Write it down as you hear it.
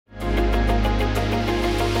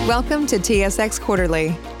Welcome to TSX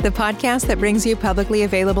Quarterly, the podcast that brings you publicly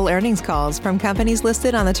available earnings calls from companies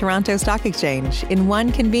listed on the Toronto Stock Exchange in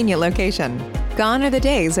one convenient location. Gone are the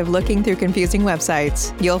days of looking through confusing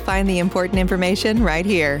websites. You'll find the important information right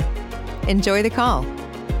here. Enjoy the call.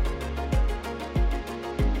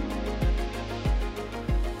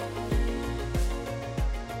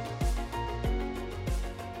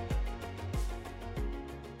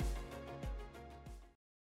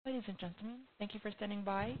 Ladies and gentlemen, thank you for standing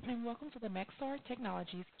by, and welcome to the Maxar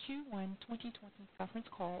Technologies Q1 2020 conference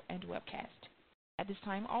call and webcast. At this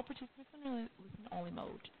time, all participants are in listen-only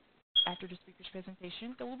mode. After the speaker's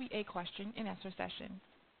presentation, there will be a question-and-answer session.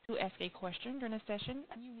 To ask a question during the session,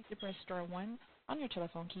 you need to press star 1 on your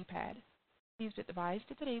telephone keypad. Please be advised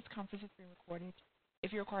that today's conference is being recorded.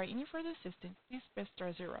 If you require any further assistance, please press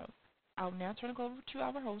star 0. I'll now turn it over to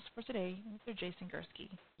our host for today, Mr. Jason Gursky.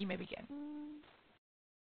 You may begin.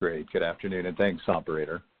 Great. Good afternoon, and thanks,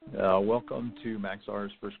 operator. Welcome to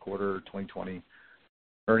Maxar's first quarter 2020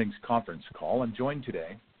 earnings conference call. I'm joined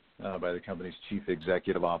today by the company's Chief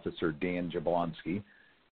Executive Officer, Dan Jablonsky,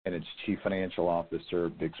 and its Chief Financial Officer,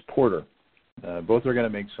 Biggs Porter. Both are going to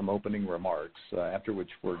make some opening remarks, after which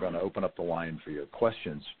we're going to open up the line for your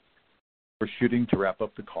questions. We're shooting to wrap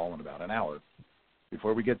up the call in about an hour.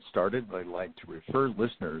 Before we get started, I'd like to refer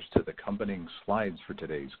listeners to the accompanying slides for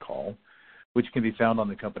today's call, which can be found on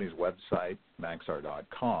the company's website,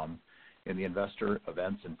 maxar.com, in the Investor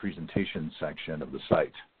Events and Presentations section of the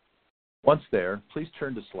site. Once there, please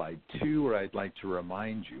turn to slide 2, where I'd like to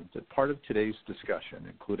remind you that part of today's discussion,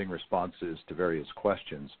 including responses to various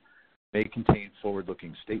questions, may contain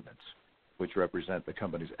forward-looking statements, which represent the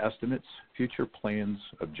company's estimates, future plans,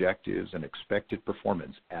 objectives, and expected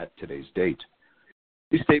performance at today's date.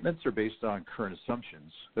 These statements are based on current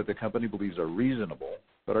assumptions that the company believes are reasonable,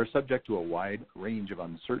 but are subject to a wide range of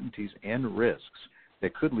uncertainties and risks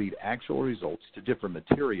that could lead actual results to differ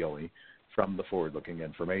materially from the forward-looking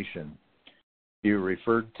information. You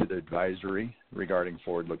referred to the advisory regarding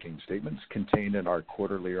forward-looking statements contained in our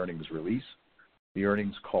quarterly earnings release, the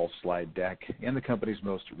earnings call slide deck, and the company's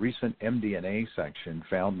most recent MD&A section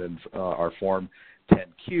found in our Form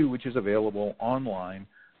 10-Q, which is available online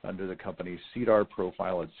under the company's SEDAR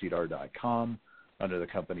profile at sedar.com, under the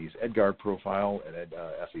company's EDGAR profile at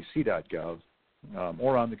sec.gov,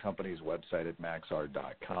 or on the company's website at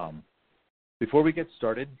maxar.com. Before we get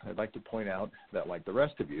started, I'd like to point out that, like the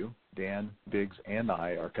rest of you, Dan, Biggs, and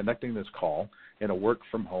I are conducting this call in a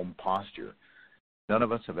work-from-home posture. None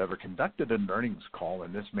of us have ever conducted an earnings call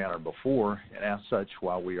in this manner before, and as such,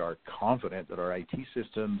 while we are confident that our IT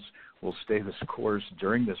systems will stay this course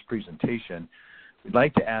during this presentation, we'd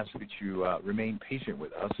like to ask that you remain patient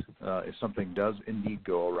with us if something does indeed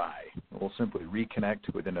go awry. We'll simply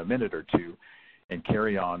reconnect within a minute or two and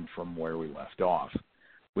carry on from where we left off.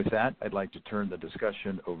 With that, I'd like to turn the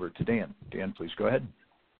discussion over to Dan. Dan, please go ahead.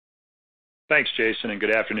 Thanks, Jason, and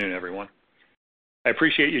good afternoon, everyone. I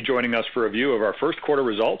appreciate you joining us for a review of our first quarter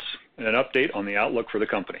results and an update on the outlook for the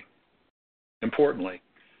company. Importantly,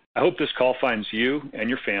 I hope this call finds you and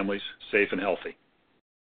your families safe and healthy.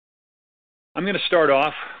 I'm going to start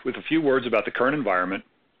off with a few words about the current environment,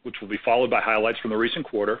 which will be followed by highlights from the recent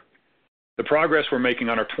quarter, the progress we're making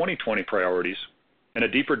on our 2020 priorities, and a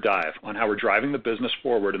deeper dive on how we're driving the business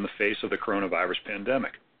forward in the face of the coronavirus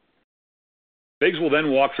pandemic. Biggs will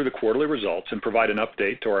then walk through the quarterly results and provide an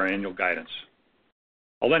update to our annual guidance.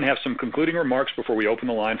 I'll then have some concluding remarks before we open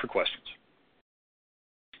the line for questions.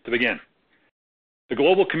 To begin, the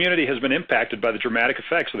global community has been impacted by the dramatic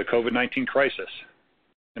effects of the COVID-19 crisis,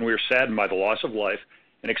 and we are saddened by the loss of life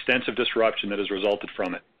and extensive disruption that has resulted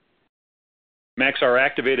from it. Maxar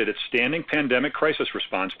activated its standing pandemic crisis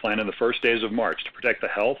response plan in the first days of March to protect the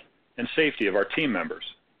health and safety of our team members,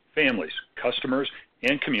 families, customers,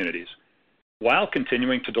 and communities, while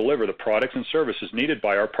continuing to deliver the products and services needed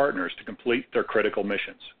by our partners to complete their critical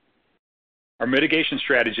missions. Our mitigation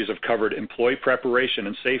strategies have covered employee preparation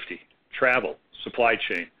and safety, travel, supply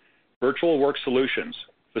chain, virtual work solutions,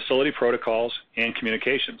 facility protocols, and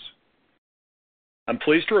communications. I'm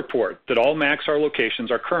pleased to report that all Maxar locations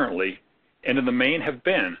are currently, and in the main have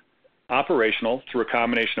been, operational through a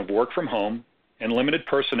combination of work from home and limited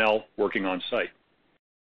personnel working on site.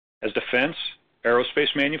 As defense,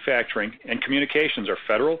 aerospace manufacturing, and communications are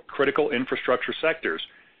federal critical infrastructure sectors,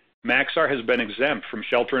 Maxar has been exempt from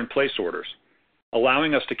shelter-in-place orders,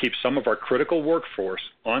 allowing us to keep some of our critical workforce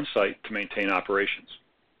on site to maintain operations.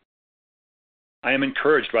 I am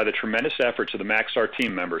encouraged by the tremendous efforts of the Maxar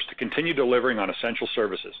team members to continue delivering on essential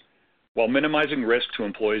services while minimizing risk to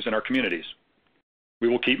employees in our communities. We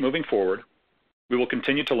will keep moving forward, we will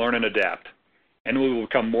continue to learn and adapt, and we will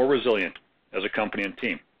become more resilient as a company and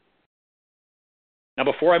team.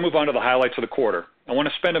 Now, before I move on to the highlights of the quarter, I want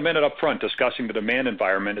to spend a minute up front discussing the demand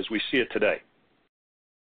environment as we see it today.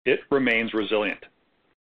 It remains resilient.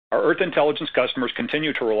 Our Earth Intelligence customers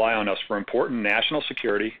continue to rely on us for important national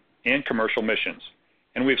security and commercial missions,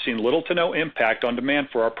 and we've seen little to no impact on demand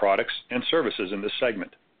for our products and services in this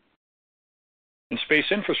segment. In space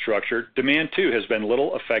infrastructure, demand too has been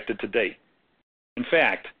little affected to date. In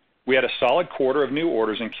fact, we had a solid quarter of new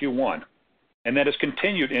orders in Q1, and that has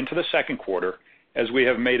continued into the second quarter as we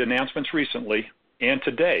have made announcements recently and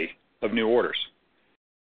today of new orders.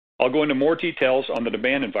 I'll go into more details on the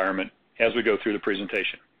demand environment as we go through the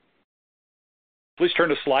presentation. Please turn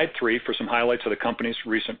to slide 3 for some highlights of the company's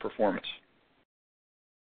recent performance.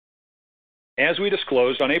 As we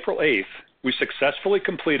disclosed on April 8th, we successfully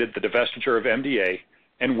completed the divestiture of MDA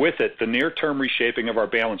and with it the near-term reshaping of our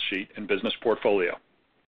balance sheet and business portfolio.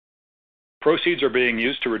 Proceeds are being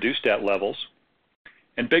used to reduce debt levels,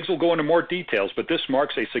 and Biggs will go into more details, but this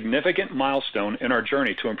marks a significant milestone in our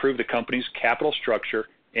journey to improve the company's capital structure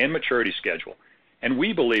and maturity schedule, and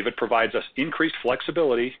we believe it provides us increased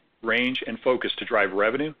flexibility, range, and focus to drive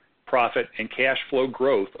revenue, profit, and cash flow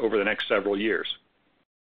growth over the next several years.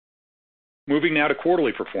 Moving now to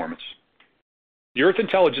quarterly performance. The Earth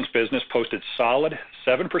Intelligence business posted solid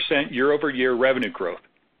 7% year-over-year revenue growth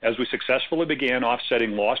as we successfully began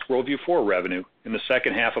offsetting lost WorldView 4 revenue in the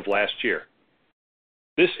second half of last year.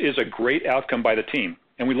 This is a great outcome by the team,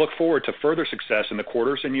 and we look forward to further success in the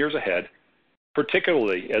quarters and years ahead,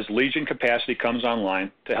 particularly as Legion capacity comes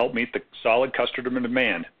online to help meet the solid customer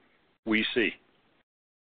demand we see.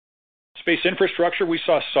 Space infrastructure, we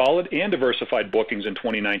saw solid and diversified bookings in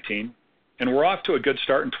 2019, and we're off to a good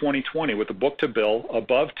start in 2020 with a book-to-bill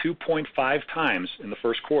above 2.5 times in the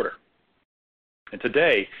first quarter. And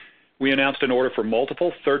today, we announced an order for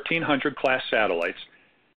multiple 1300-class satellites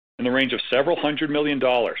in the range of several $100 million.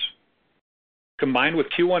 Combined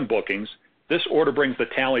with Q1 bookings, this order brings the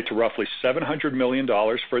tally to roughly $700 million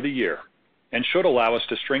for the year and should allow us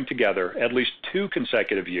to string together at least 2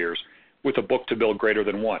 consecutive years with a book-to-bill greater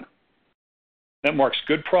than 1. That marks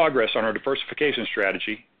good progress on our diversification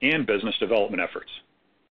strategy and business development efforts.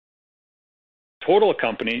 Total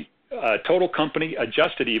company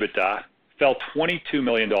adjusted EBITDA fell $22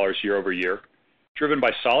 million year over year, driven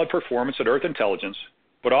by solid performance at Earth Intelligence,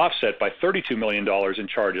 but offset by $32 million in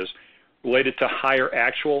charges related to higher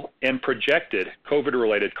actual and projected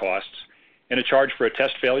COVID-related costs and a charge for a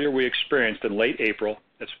test failure we experienced in late April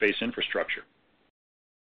at Space Infrastructure.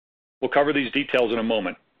 We'll cover these details in a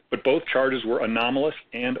moment, but both charges were anomalous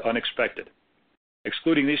and unexpected.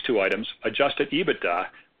 Excluding these 2 items, adjusted EBITDA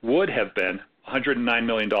would have been $109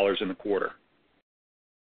 million in the quarter.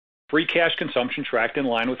 Free cash consumption tracked in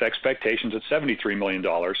line with expectations at $73 million,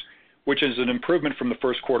 which is an improvement from the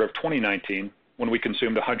first quarter of 2019 when we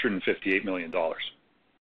consumed $158 million.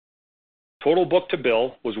 Total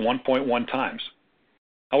book-to-bill was 1.1 times.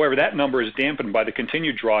 However, that number is dampened by the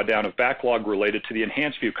continued drawdown of backlog related to the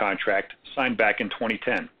EnhancedView contract signed back in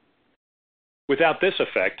 2010. Without this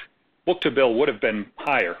effect, book-to-bill would have been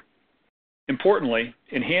higher. Importantly,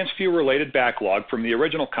 EnhancedView-related backlog from the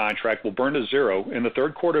original contract will burn to zero in the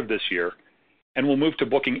third quarter of this year, and we'll move to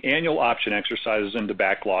booking annual option exercises into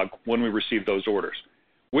backlog when we receive those orders,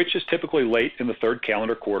 which is typically late in the third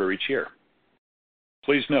calendar quarter each year.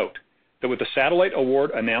 Please note that with the satellite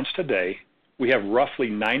award announced today, we have roughly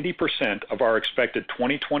 90% of our expected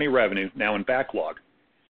 2020 revenue now in backlog,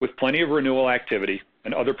 with plenty of renewal activity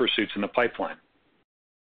and other pursuits in the pipeline.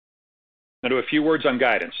 Now to a few words on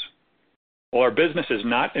guidance. While our business is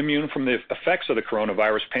not immune from the effects of the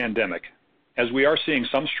coronavirus pandemic, as we are seeing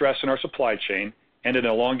some stress in our supply chain and an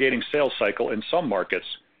elongating sales cycle in some markets,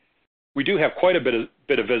 we do have quite a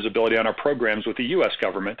bit of visibility on our programs with the U.S.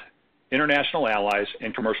 government, international allies,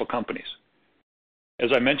 and commercial companies.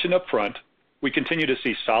 As I mentioned up front, we continue to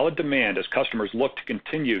see solid demand as customers look to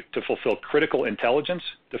continue to fulfill critical intelligence,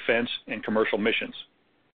 defense, and commercial missions.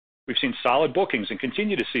 We've seen solid bookings and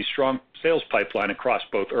continue to see strong sales pipeline across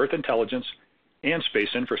both Earth Intelligence and Space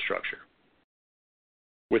Infrastructure.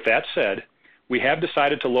 With that said, we have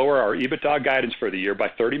decided to lower our EBITDA guidance for the year by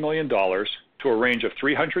 $30 million to a range of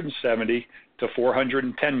 $370 to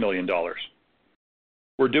 $410 million.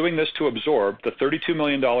 We're doing this to absorb the $32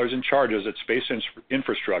 million in charges at Space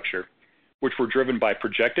Infrastructure, which were driven by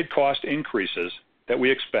projected cost increases that we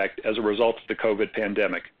expect as a result of the COVID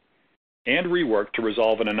pandemic, and rework to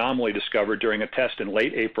resolve an anomaly discovered during a test in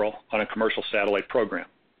late April on a commercial satellite program.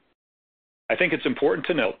 I think it's important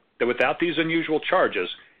to note that without these unusual charges,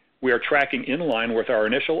 we are tracking in line with our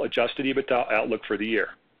initial adjusted EBITDA outlook for the year.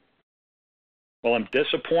 While I'm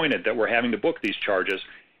disappointed that we're having to book these charges,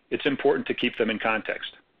 it's important to keep them in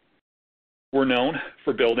context. We're known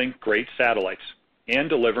for building great satellites and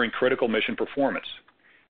delivering critical mission performance.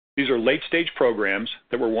 These are late-stage programs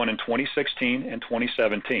that were won in 2016 and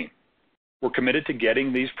 2017. We're committed to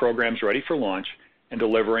getting these programs ready for launch and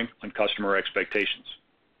delivering on customer expectations.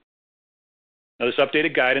 Now, this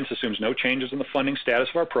updated guidance assumes no changes in the funding status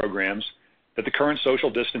of our programs, that the current social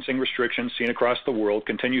distancing restrictions seen across the world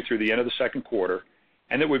continue through the end of the second quarter,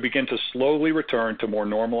 and that we begin to slowly return to more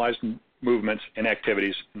normalized movements and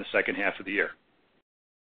activities in the second half of the year.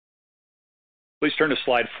 Please turn to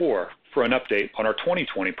slide 4 for an update on our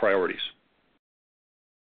 2020 priorities.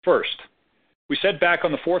 First, we said back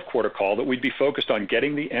on the fourth quarter call that we'd be focused on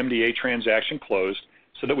getting the MDA transaction closed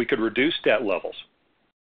so that we could reduce debt levels.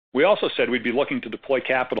 We also said we'd be looking to deploy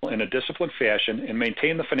capital in a disciplined fashion and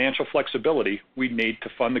maintain the financial flexibility we'd need to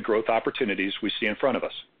fund the growth opportunities we see in front of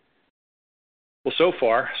us. Well, so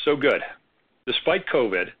far, so good. Despite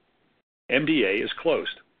COVID, MDA is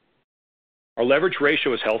closed. Our leverage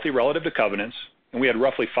ratio is healthy relative to covenants, and we had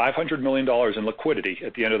roughly $500 million in liquidity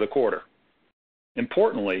at the end of the quarter.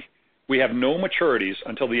 Importantly, we have no maturities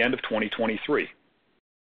until the end of 2023.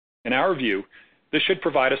 In our view, this should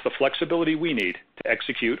provide us the flexibility we need to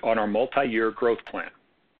execute on our multi-year growth plan.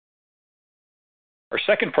 Our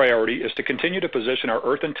second priority is to continue to position our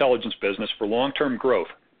Earth Intelligence business for long-term growth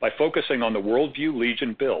by focusing on the WorldView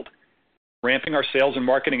Legion build, ramping our sales and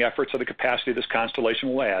marketing efforts of the capacity this constellation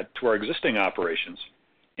will add to our existing operations,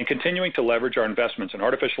 and continuing to leverage our investments in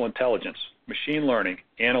artificial intelligence, machine learning,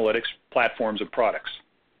 analytics, platforms, and products.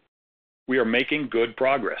 We are making good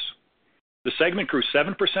progress. The segment grew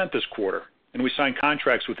 7% this quarter, and we signed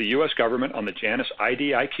contracts with the U.S. government on the Janus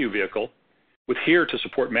IDIQ vehicle, with HERE to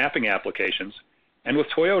support mapping applications, and with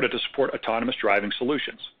Toyota to support autonomous driving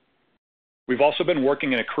solutions. We've also been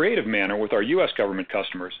working in a creative manner with our U.S. government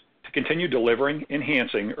customers to continue delivering,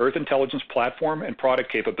 enhancing Earth Intelligence platform and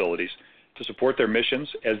product capabilities to support their missions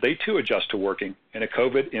as they too adjust to working in a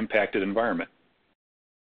COVID-impacted environment.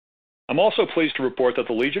 I'm also pleased to report that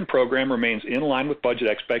the Legion program remains in line with budget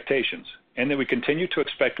expectations, and that we continue to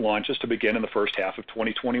expect launches to begin in the first half of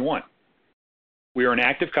 2021. We are in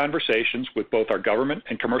active conversations with both our government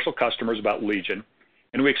and commercial customers about Legion,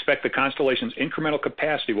 and we expect the constellation's incremental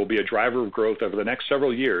capacity will be a driver of growth over the next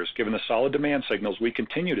several years, given the solid demand signals we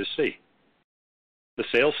continue to see. The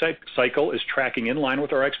sales cycle is tracking in line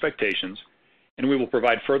with our expectations, and we will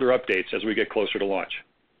provide further updates as we get closer to launch.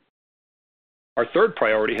 Our third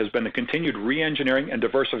priority has been the continued re-engineering and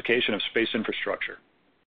diversification of space infrastructure.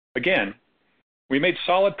 Again, we made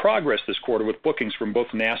solid progress this quarter with bookings from both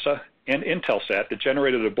NASA and Intelsat that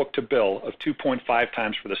generated a book-to-bill of 2.5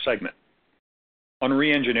 times for the segment. On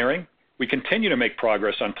re-engineering, we continue to make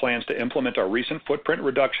progress on plans to implement our recent footprint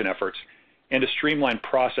reduction efforts and to streamline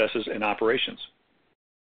processes and operations.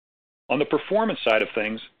 On the performance side of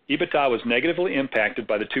things, EBITDA was negatively impacted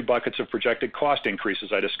by the two buckets of projected cost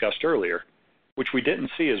increases I discussed earlier, which we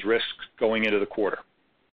didn't see as risks going into the quarter.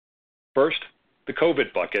 First, the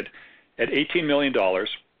COVID bucket, at $18 million,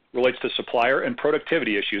 relates to supplier and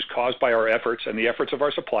productivity issues caused by our efforts and the efforts of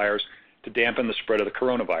our suppliers to dampen the spread of the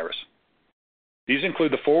coronavirus. These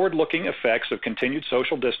include the forward-looking effects of continued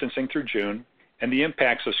social distancing through June and the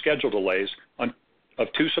impacts of schedule delays of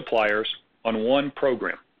two suppliers on one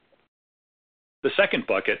program. The second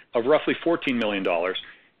bucket, of roughly $14 million,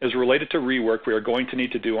 is related to rework we are going to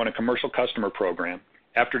need to do on a commercial customer program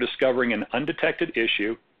after discovering an undetected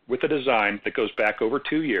issue with a design that goes back over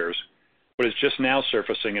 2 years, but is just now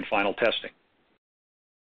surfacing in final testing.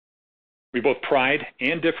 We both pride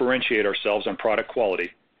and differentiate ourselves on product quality,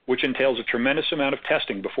 which entails a tremendous amount of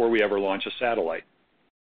testing before we ever launch a satellite.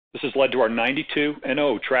 This has led to our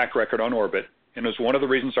 92-0 track record on orbit, and is one of the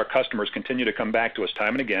reasons our customers continue to come back to us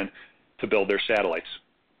time and again to build their satellites.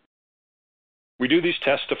 We do these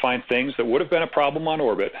tests to find things that would have been a problem on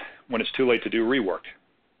orbit when it's too late to do rework.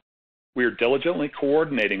 We are diligently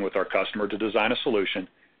coordinating with our customer to design a solution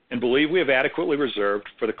and believe we have adequately reserved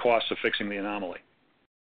for the costs of fixing the anomaly.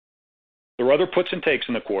 There were other puts and takes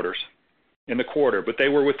in the quarter, but they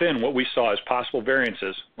were within what we saw as possible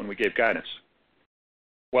variances when we gave guidance.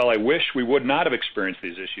 While I wish we would not have experienced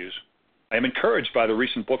these issues, I am encouraged by the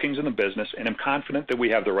recent bookings in the business and am confident that we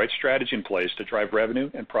have the right strategy in place to drive revenue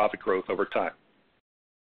and profit growth over time.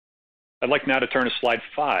 I'd like now to turn to slide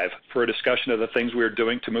 5 for a discussion of the things we are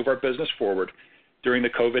doing to move our business forward during the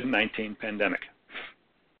COVID-19 pandemic.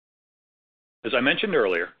 As I mentioned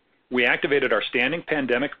earlier, we activated our standing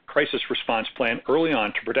pandemic crisis response plan early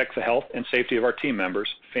on to protect the health and safety of our team members,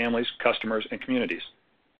 families, customers, and communities.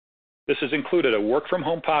 This has included a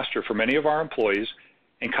work-from-home posture for many of our employees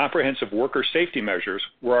and comprehensive worker safety measures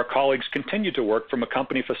where our colleagues continue to work from a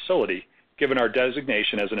company facility given our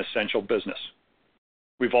designation as an essential business.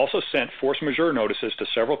 We've also sent force majeure notices to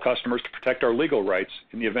several customers to protect our legal rights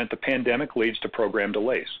in the event the pandemic leads to program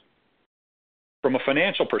delays. From a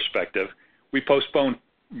financial perspective, we postponed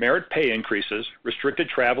merit pay increases, restricted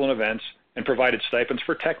travel and events, and provided stipends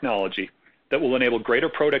for technology that will enable greater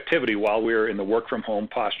productivity while we are in the work-from-home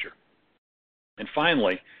posture. And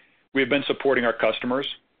finally, we have been supporting our customers,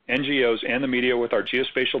 NGOs, and the media with our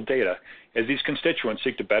geospatial data as these constituents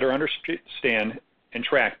seek to better understand and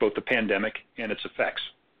track both the pandemic and its effects.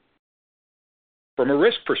 From a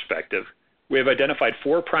risk perspective, we have identified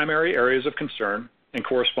 4 primary areas of concern and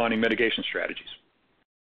corresponding mitigation strategies.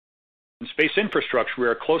 In space infrastructure, we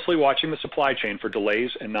are closely watching the supply chain for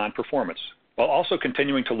delays and non-performance, while also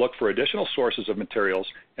continuing to look for additional sources of materials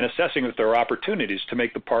and assessing if there are opportunities to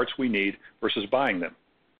make the parts we need versus buying them.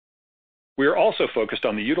 We are also focused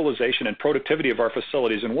on the utilization and productivity of our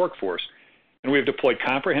facilities and workforce, and we have deployed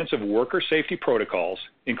comprehensive worker safety protocols,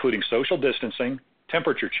 including social distancing,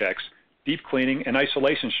 temperature checks, deep cleaning, and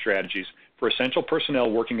isolation strategies for essential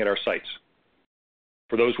personnel working at our sites.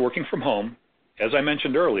 For those working from home, as I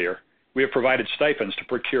mentioned earlier, we have provided stipends to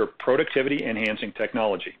procure productivity-enhancing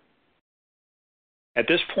technology. At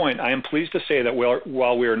this point, I am pleased to say that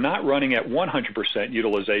while we are not running at 100%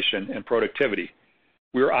 utilization and productivity,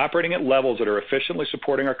 we are operating at levels that are efficiently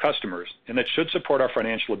supporting our customers and that should support our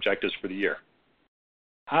financial objectives for the year.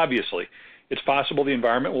 Obviously, it's possible the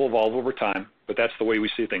environment will evolve over time, but that's the way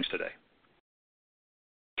we see things today.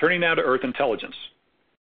 Turning now to Earth Intelligence.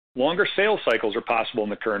 Longer sales cycles are possible in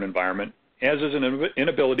the current environment, as is an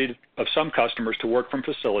inability of some customers to work from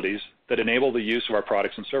facilities that enable the use of our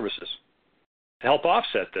products and services. To help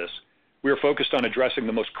offset this, we are focused on addressing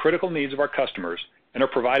the most critical needs of our customers and are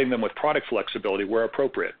providing them with product flexibility where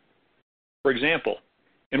appropriate. For example,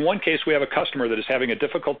 in one case, we have a customer that is having a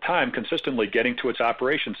difficult time consistently getting to its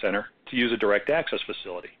operations center to use a direct access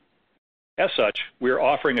facility. As such, we are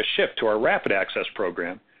offering a shift to our Rapid Access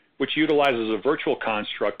program, which utilizes a virtual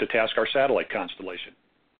construct to task our satellite constellation.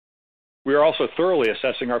 We are also thoroughly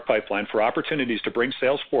assessing our pipeline for opportunities to bring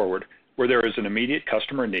sales forward where there is an immediate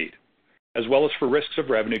customer need, as well as for risks of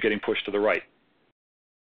revenue getting pushed to the right.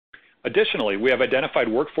 Additionally, we have identified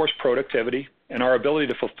workforce productivity and our ability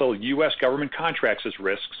to fulfill U.S. government contracts as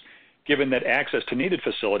risks, given that access to needed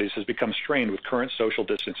facilities has become strained with current social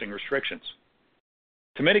distancing restrictions.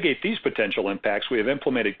 To mitigate these potential impacts, we have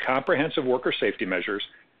implemented comprehensive worker safety measures,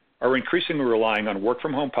 are increasingly relying on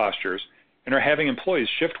work-from-home postures, and are having employees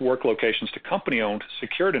shift work locations to company-owned,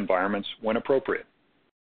 secured environments when appropriate.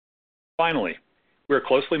 Finally, we are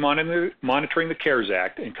closely monitoring the CARES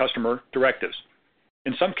Act and customer directives.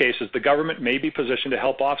 In some cases, the government may be positioned to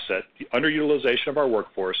help offset the underutilization of our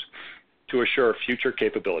workforce to assure future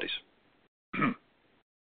capabilities.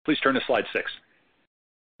 Please turn to slide 6.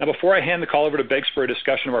 Now, before I hand the call over to Biggs for a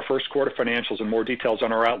discussion of our first quarter financials and more details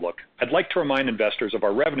on our outlook, I'd like to remind investors of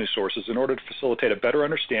our revenue sources in order to facilitate a better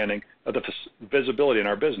understanding of the visibility in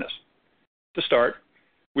our business. To start,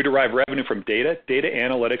 we derive revenue from data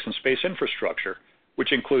analytics, and space infrastructure,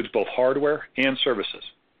 which includes both hardware and services.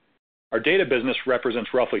 Our data business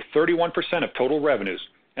represents roughly 31% of total revenues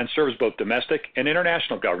and serves both domestic and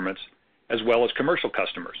international governments, as well as commercial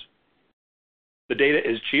customers. The data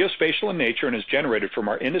is geospatial in nature and is generated from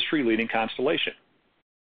our industry-leading constellation.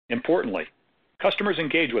 Importantly, customers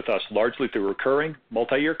engage with us largely through recurring,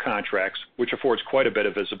 multi-year contracts, which affords quite a bit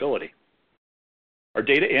of visibility. Our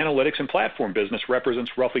data analytics and platform business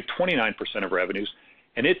represents roughly 29% of revenues,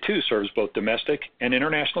 and it too serves both domestic and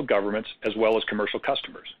international governments, as well as commercial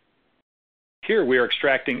customers. Here, we are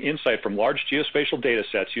extracting insight from large geospatial data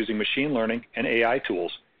sets using machine learning and AI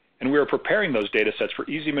tools, and we are preparing those data sets for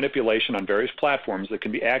easy manipulation on various platforms that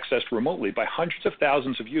can be accessed remotely by hundreds of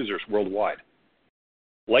thousands of users worldwide.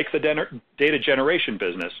 Like the data generation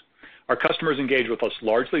business, our customers engage with us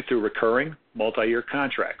largely through recurring, multi-year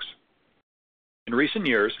contracts. In recent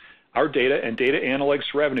years, our data and data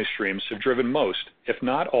analytics revenue streams have driven most, if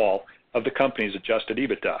not all, of the company's adjusted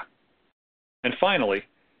EBITDA. And finally,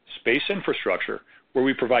 space infrastructure, where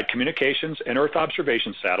we provide communications and Earth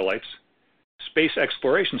observation satellites, space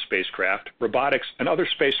exploration spacecraft, robotics, and other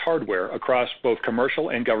space hardware across both commercial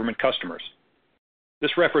and government customers.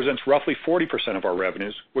 This represents roughly 40% of our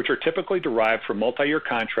revenues, which are typically derived from multi-year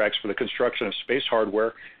contracts for the construction of space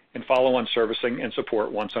hardware and follow-on servicing and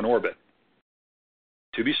support once on orbit.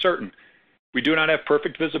 To be certain, we do not have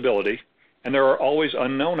perfect visibility, and there are always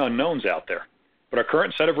unknown unknowns out there, but our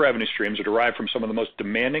current set of revenue streams are derived from some of the most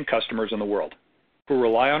demanding customers in the world, who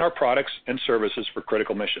rely on our products and services for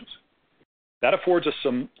critical missions. That affords us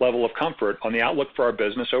some level of comfort on the outlook for our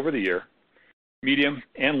business over the year, medium,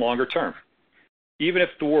 and longer term. even if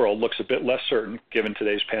the world looks a bit less certain given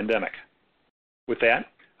today's pandemic. With that,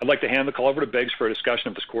 I'd like to hand the call over to Biggs for a discussion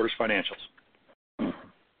of this quarter's financials.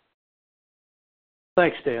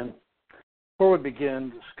 Thanks, Dan. Before we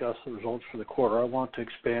begin to discuss the results for the quarter, I want to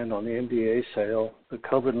expand on the MDA sale, the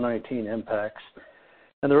COVID-19 impacts,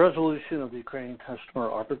 and the resolution of the Ukrainian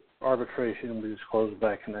customer arbitration we disclosed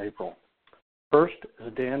back in April. First,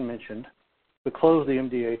 as Dan mentioned, we closed the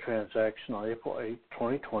MDA transaction on April 8,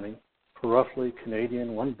 2020 for roughly Canadian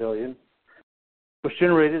 $1 billion, which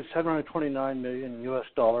generated $729 million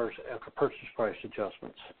after purchase price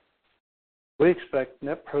adjustments. We expect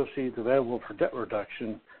net proceeds available for debt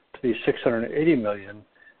reduction to be $680 million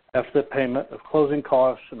after the payment of closing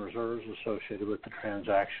costs and reserves associated with the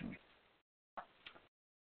transaction.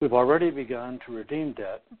 We've already begun to redeem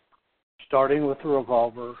debt, starting with the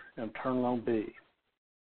revolver and Term Loan B.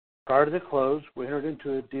 Prior to the close, we entered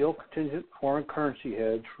into a deal contingent foreign currency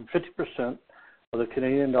hedge for 50% of the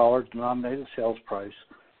Canadian dollar denominated sales price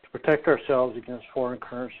to protect ourselves against foreign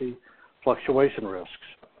currency fluctuation risks,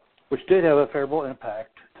 which did have a favorable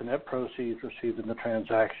impact to net proceeds received in the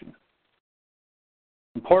transaction.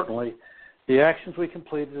 Importantly, the actions we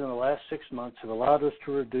completed in the last 6 months have allowed us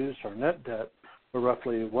to reduce our net debt by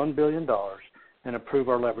roughly $1 billion and improve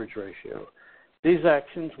our leverage ratio. These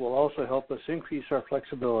actions will also help us increase our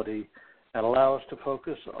flexibility and allow us to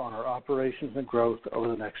focus on our operations and growth over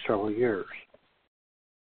the next several years.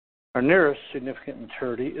 Our nearest significant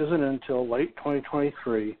maturity isn't until late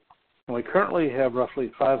 2023, and we currently have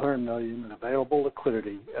roughly $500 million in available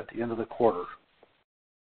liquidity at the end of the quarter.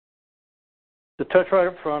 To touch right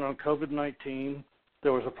up front on COVID-19,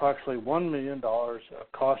 there was approximately $1 million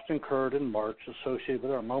of cost incurred in March associated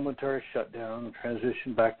with our momentary shutdown and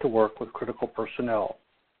transition back to work with critical personnel.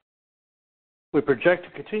 We project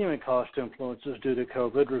continuing cost influences due to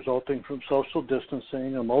COVID resulting from social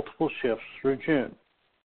distancing and multiple shifts through June.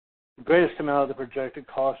 The greatest amount of the projected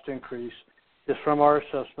cost increase is from our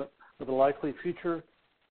assessment of the likely future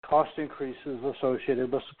cost increases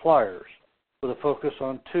associated with suppliers, with a focus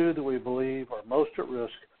on 2 that we believe are most at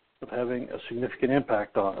risk of having a significant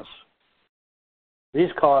impact on us.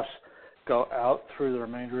 These costs go out through the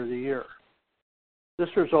remainder of the year.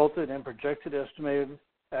 This resulted in projected estimated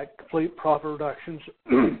at complete profit reductions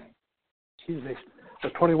of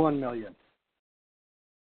 $21 million.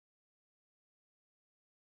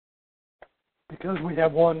 Because we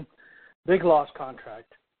have one big loss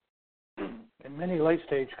contract and many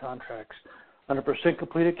late-stage contracts under percent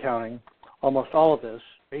complete accounting, almost all of this,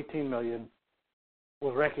 $18 million,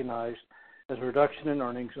 was recognized as a reduction in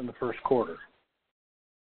earnings in the first quarter.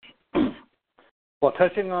 While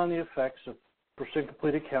touching on the effects of percent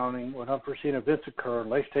complete accounting when unforeseen events occur in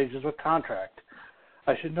late stages of a contract,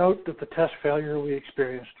 I should note that the test failure we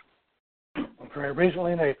experienced very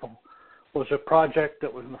recently in April was a project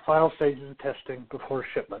that was in the final stages of testing before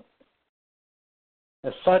shipment.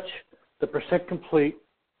 As such, the percent complete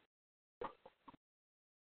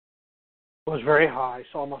was very high,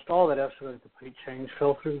 so almost all that estimated complete change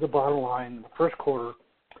fell through the bottom line in the first quarter,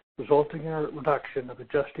 resulting in a reduction of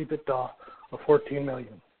adjusted EBITDA of $14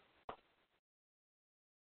 million.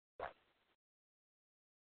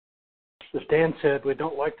 As Dan said, we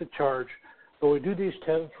don't like to charge, but we do these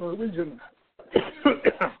tests for a reason.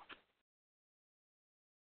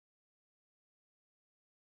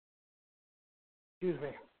 Excuse me.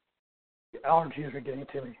 The allergies are getting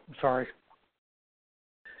to me. I'm sorry.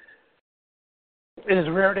 It is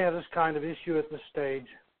rare to have this kind of issue at this stage.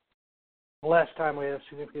 The last time we had a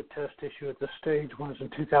significant test issue at this stage was in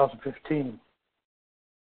 2015.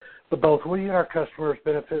 But both we and our customers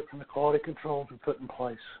benefit from the quality controls we put in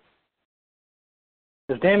place.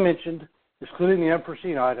 As Dan mentioned, excluding the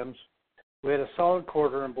unforeseen items, we had a solid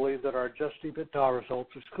quarter and believe that our adjusted EBITDA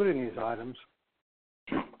results, excluding these items,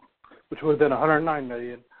 which would have been $109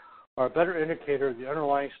 million, are a better indicator of the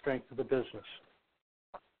underlying strength of the business.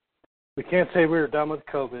 We can't say we were done with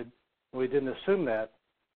COVID, and we didn't assume that,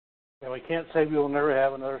 and we can't say we will never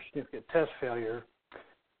have another significant test failure,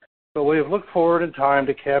 but we have looked forward in time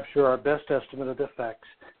to capture our best estimate of the effects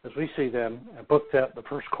as we see them and booked that in the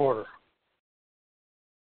first quarter.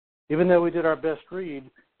 Even though we did our best read,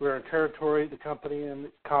 we are in territory the company and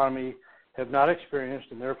the economy have not experienced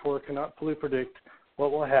and therefore cannot fully predict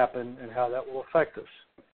what will happen and how that will affect us.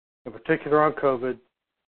 In particular on COVID,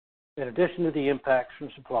 in addition to the impacts from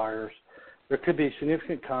suppliers, there could be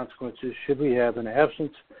significant consequences should we have an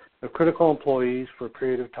absence of critical employees for a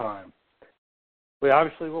period of time. We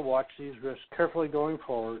obviously will watch these risks carefully going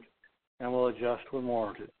forward and will adjust when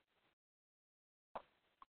warranted.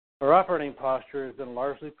 Our operating posture has been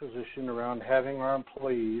largely positioned around having our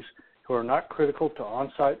employees who are not critical to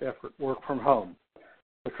on-site effort work from home.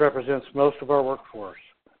 which represents most of our workforce.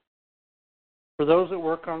 For those that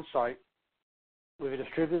work on site, we've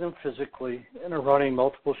distributed them physically and are running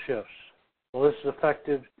multiple shifts. While this is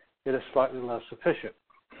effective, it is slightly less efficient.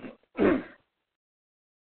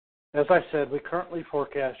 As I said, we currently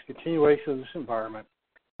forecast continuation of this environment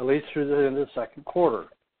at least through the end of the second quarter.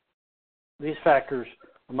 These factors,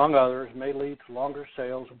 among others, may lead to longer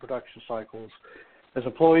sales and production cycles as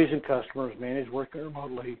employees and customers manage working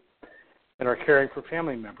remotely and are caring for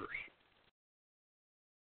family members.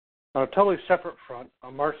 On a totally separate front,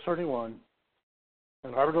 on March 31,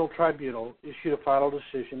 an arbitral tribunal issued a final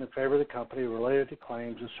decision in favor of the company related to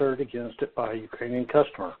claims asserted against it by a Ukrainian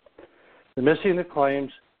customer, dismissing the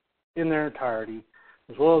claims in their entirety,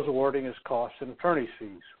 as well as awarding its costs and attorney's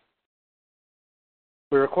fees.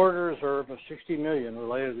 We recorded a reserve of $60 million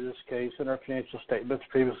related to this case in our financial statements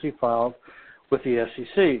previously filed with the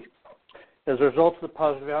SEC. As a result of the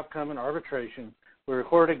positive outcome in arbitration, we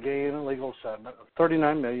recorded a gain in legal settlement of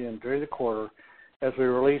 $39 million during the quarter as we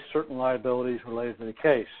released certain liabilities related to the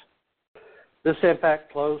case. This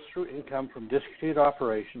impact flows through income from discontinued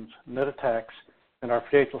operations, net of tax, and our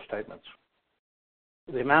financial statements.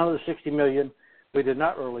 The amount of the $60 million we did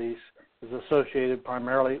not release is associated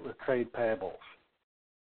primarily with trade payables.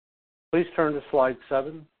 Please turn to slide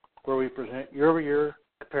 7, where we present year-over-year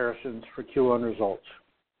comparisons for Q1 results.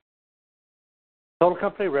 Total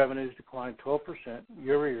company revenues declined 12%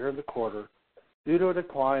 year-over-year in the quarter due to a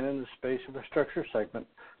decline in the Space Infrastructure segment,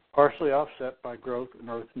 partially offset by growth in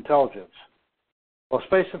Earth Intelligence. While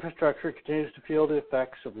Space Infrastructure continues to feel the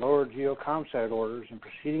effects of lower GEO-COMSAT orders in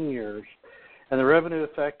preceding years and the revenue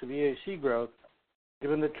effect of EAC growth,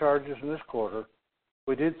 given the charges in this quarter,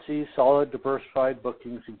 we did see solid diversified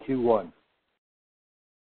bookings in Q1.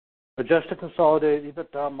 Adjusted consolidated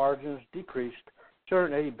EBITDA margins decreased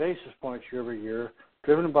 280 basis points year-over-year,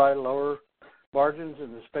 driven by lower margins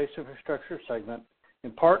in the Space Infrastructure segment,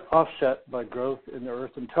 in part offset by growth in the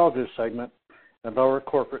Earth Intelligence segment and lower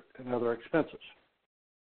corporate and other expenses.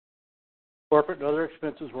 Corporate and other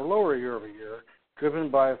expenses were lower year-over-year, driven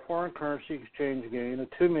by a foreign currency exchange gain of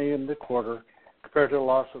 $2 million in the quarter compared to a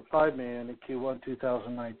loss of $5 million in Q1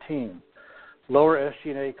 2019, lower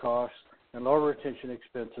SG&A costs, and lower retention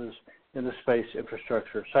expenses in the Space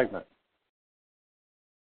Infrastructure segment.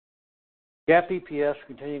 GAAP EPS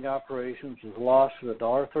continuing operations was a loss of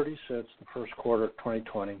 $1.30 in the first quarter of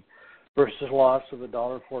 2020 versus a loss of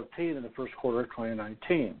 $1.14 in the first quarter of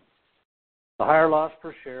 2019. The higher loss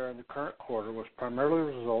per share in the current quarter was primarily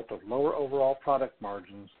a result of lower overall product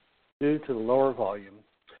margins due to the lower volume,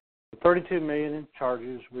 the $32 million in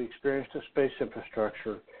charges we experienced at Space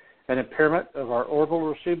Infrastructure, and impairment of our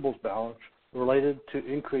orbital receivables balance related to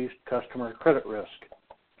increased customer credit risk.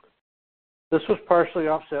 This was partially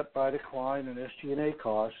offset by a decline in SG&A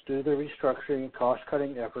costs due to the restructuring and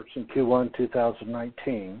cost-cutting efforts in Q1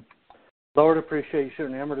 2019, lower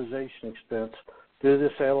depreciation and amortization expense due to the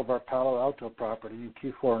sale of our Palo Alto property in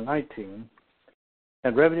Q4 19,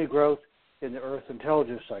 and revenue growth in the Earth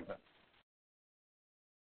Intelligence segment.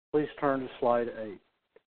 Please turn to slide 8.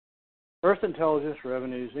 Earth Intelligence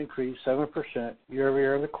revenues increased 7%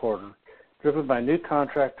 year-over-year in the quarter, driven by new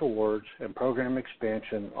contract awards and program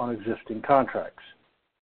expansion on existing contracts.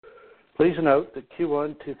 Please note that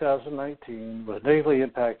Q1 2019 was negatively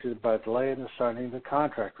impacted by a delay in the signing of the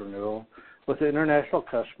contract renewal with the international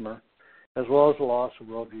customer, as well as the loss of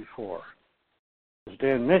WorldView 4. As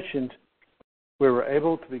Dan mentioned, we were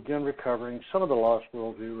able to begin recovering some of the lost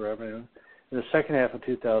WorldView revenue in the second half of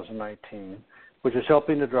 2019, which is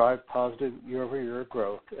helping to drive positive year-over-year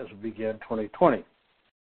growth as we begin 2020.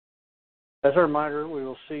 As a reminder, we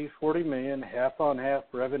will see $40 million half-on-half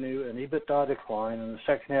revenue and EBITDA decline in the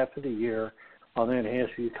second half of the year on the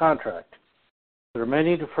EnhancedView contract. The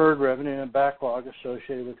remaining deferred revenue and backlog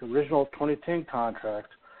associated with the original 2010 contract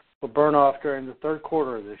will burn off during the third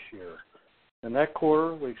quarter of this year. In that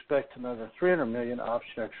quarter, we expect another $300 million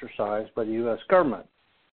option exercise by the U.S. government,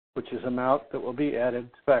 which is an amount that will be added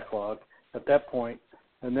to backlog at that point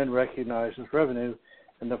and then recognized as revenue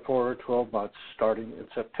in the forward 12 months starting in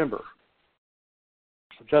September.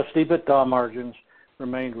 Adjusted EBITDA margins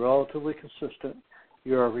remained relatively consistent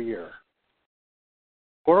year-over-year.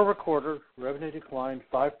 Quarter-over-quarter, revenue declined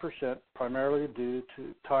 5%, primarily due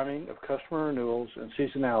to timing of customer renewals and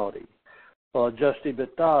seasonality, while adjusted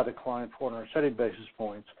EBITDA declined 470 basis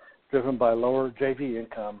points, driven by lower JV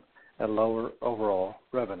income and lower overall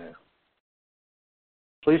revenue.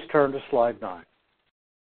 Please turn to slide 9.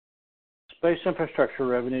 Space Infrastructure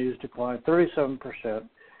revenues declined 37%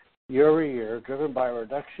 year-over-year, driven by a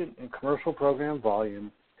reduction in commercial program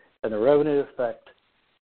volume and the revenue effect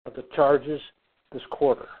of the charges this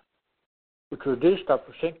quarter. which reduced our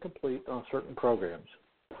percent complete on certain programs.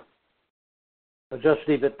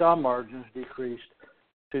 Adjusted EBITDA margins decreased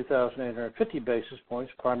 2,850 basis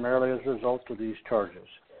points, primarily as a result of these charges.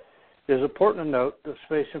 It is important to note that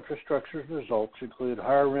Space Infrastructure's results include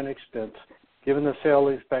higher rent expense given the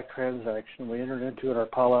sale-leaseback transaction we entered into at our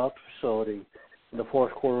Palo Alto facility in the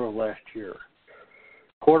fourth quarter of last year.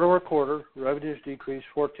 Quarter-over-quarter, revenues decreased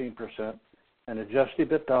 14%, and adjusted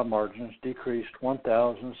EBITDA margins decreased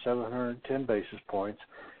 1,710 basis points,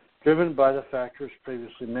 driven by the factors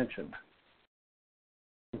previously mentioned.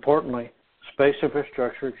 Importantly, Space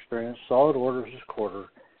Infrastructure experienced solid orders this quarter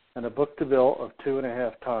and a book-to-bill of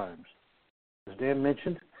 2.5 times. As Dan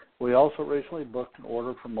mentioned, we also recently booked an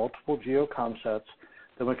order for multiple GEO ComSats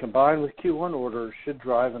that, when combined with Q1 orders, should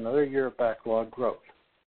drive another year of backlog growth.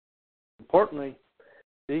 Importantly,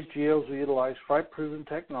 these GEOs will utilize flight-proven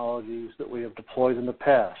technologies that we have deployed in the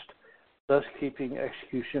past, thus keeping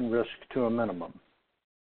execution risk to a minimum.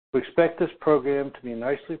 We expect this program to be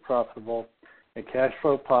nicely profitable and cash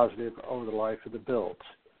flow positive over the life of the builds.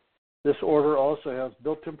 This order also has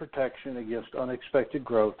built-in protection against unexpected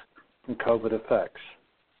growth from COVID effects.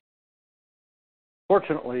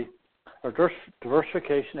 Fortunately, our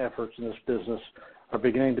diversification efforts in this business are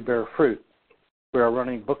beginning to bear fruit. We are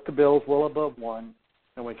running book-to-bills well above 1,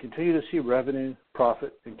 and we continue to see revenue,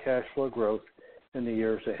 profit, and cash flow growth in the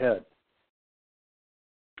years ahead.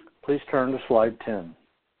 Please turn to slide 10.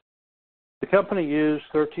 The company used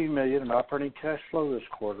 $13 million in operating cash flow this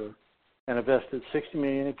quarter and invested $60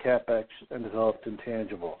 million in CapEx and developed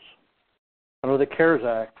intangibles. Under the CARES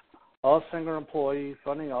Act, all single employee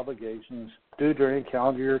funding obligations due during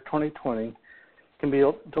calendar year 2020 can be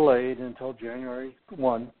delayed until January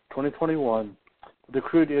 1, 2021, with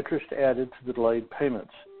accrued interest added to the delayed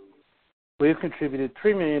payments. We have contributed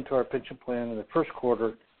 $3 million to our pension plan in the first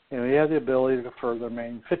quarter, and we have the ability to defer the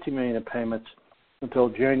remaining $50 million in payments until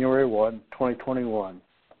January 1, 2021.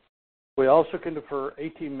 We also can defer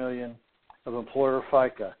 $18 million of employer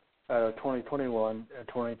FICA out of 2021 and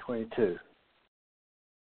 2022.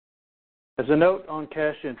 As a note on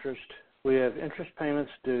cash interest, we have interest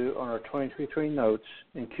payments due on our 2023 notes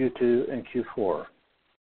in Q2 and Q4.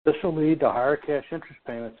 This will lead to higher cash interest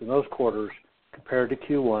payments in those quarters compared to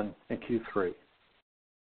Q1 and Q3.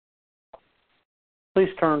 Please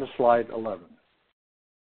turn to slide 11.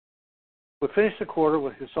 We finished the quarter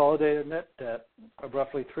with consolidated net debt of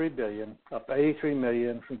roughly $3 billion, up $83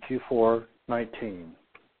 million from Q4 19.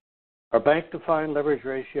 Our bank-defined leverage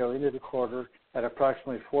ratio ended the quarter at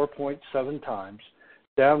approximately 4.7 times,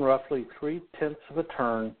 down roughly 0.3 of a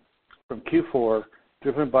turn from Q4,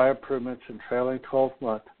 driven by improvements in trailing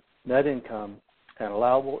 12-month net income and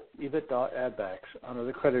allowable EBITDA add-backs under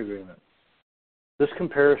the credit agreement. This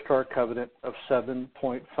compares to our covenant of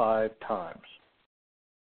 7.5 times.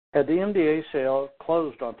 Had the MDA sale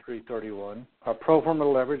closed on 3/31, our pro forma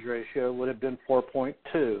leverage ratio would have been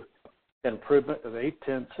 4.2, an improvement of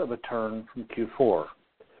 0.8 of a turn from Q4.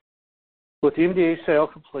 With the MDA sale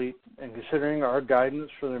complete and considering our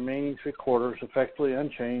guidance for the remaining 3 quarters effectively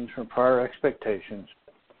unchanged from prior expectations,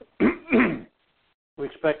 we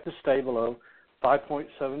expect to stay below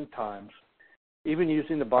 5.7 times, even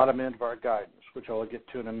using the bottom end of our guidance, which I will get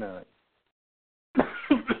to in a minute.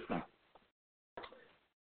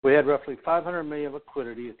 We had roughly $500 million of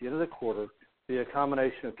liquidity at the end of the quarter via a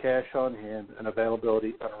combination of cash on hand and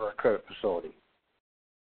availability under our credit facility.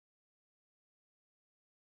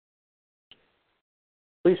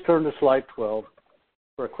 Please turn to slide 12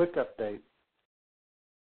 for a quick update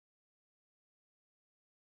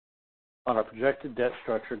on our projected debt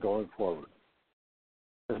structure going forward.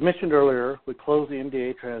 As mentioned earlier, we closed the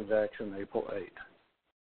MDA transaction on April 8th.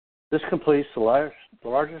 This completes the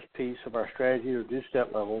largest piece of our strategy to reduce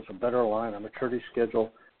debt levels and better align our maturity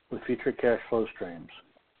schedule with future cash flow streams.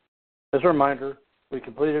 As a reminder, we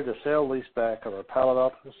completed a sale-leaseback of our Palo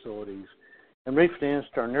Alto facilities and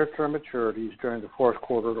refinanced our near-term maturities during the fourth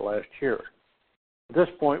quarter of last year. At this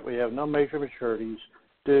point, we have no major maturities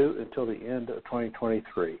due until the end of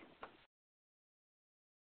 2023.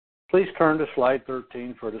 Please turn to slide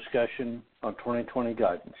 13 for a discussion on 2020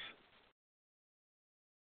 guidance.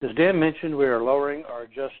 As Dan mentioned, we are lowering our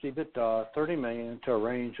adjusted EBITDA $30 million to a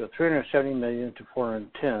range of $370 million to $410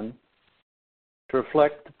 million to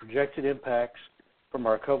reflect the projected impacts from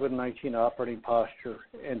our COVID-19 operating posture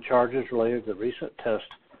and charges related to the recent test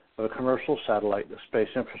of a commercial satellite in Space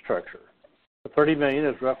Infrastructure. The $30 million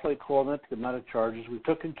is roughly equivalent to the amount of charges we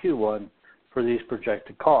took in Q1 for these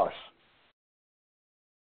projected costs.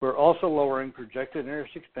 We're also lowering projected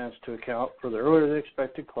interest expense to account for the earlier than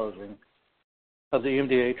expected closing of the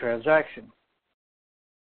MDA transaction.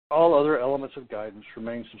 all other elements of guidance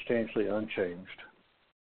remain substantially unchanged.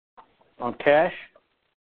 On cash,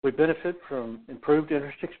 we benefit from improved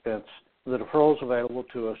interest expense with the deferrals available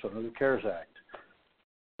to us under the CARES Act.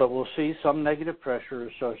 But we'll see some negative pressure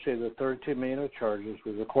associated with $32 million of charges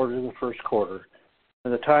we recorded in the first quarter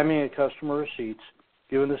and the timing of customer receipts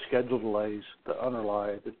given the schedule delays that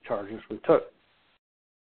underlie the charges we took.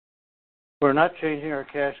 We're not changing our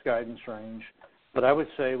cash guidance range, but I would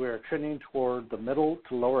say we are trending toward the middle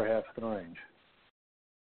to lower half of the range.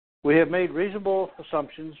 We have made reasonable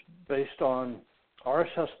assumptions based on our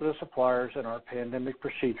assessment of suppliers and our pandemic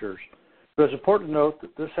procedures. But it's important to note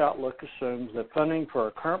that this outlook assumes that funding for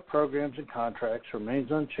our current programs and contracts remains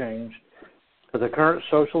unchanged, that the current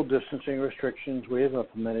social distancing restrictions we have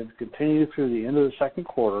implemented continue through the end of the second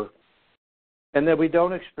quarter, and that we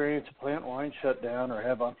don't experience a plant-wide shutdown or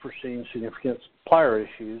have unforeseen significant supplier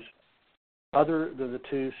issues other than the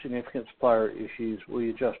two significant supplier issues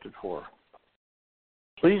we adjusted for.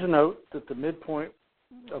 Please note that the midpoint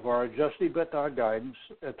of our adjusted EBITDA guidance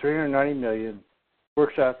at $390 million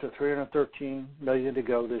works out to $313 million to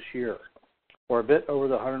go this year, or a bit over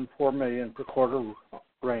the $104 million per quarter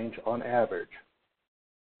range on average.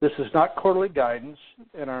 This is not quarterly guidance,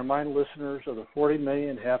 and I remind listeners of the $40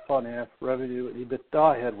 million half-on-half revenue and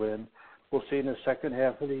EBITDA headwind we'll see in the second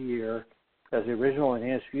half of the year as the original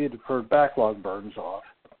Enhanced View deferred backlog burns off.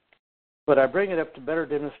 But I bring it up to better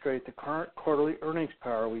demonstrate the current quarterly earnings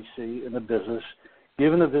power we see in the business,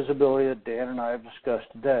 given the visibility that Dan and I have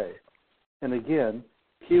discussed today. And again,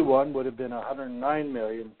 Q1 would have been $109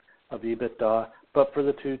 million of EBITDA, but for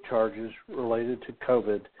the two charges related to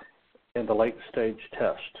COVID and the late-stage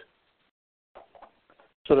test.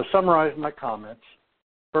 So to summarize my comments,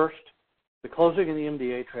 first, the closing of the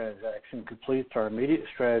MDA transaction completes our immediate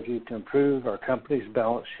strategy to improve our company's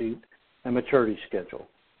balance sheet and maturity schedule.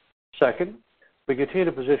 Second, we continue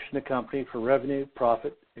to position the company for revenue,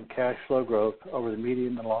 profit, and cash flow growth over the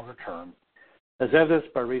medium and longer term, as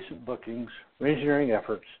evidenced by recent bookings, reengineering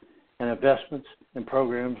efforts, and investments in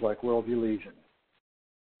programs like Worldview Legion.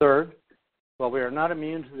 Third, while we are not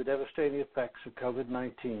immune to the devastating effects of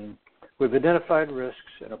COVID-19, we've identified risks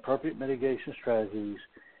and appropriate mitigation strategies,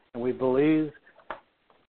 and we believe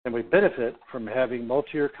and we benefit from having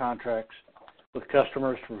multi-year contracts with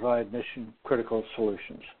customers to provide mission-critical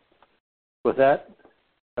solutions. With that,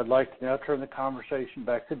 I'd like to now turn the conversation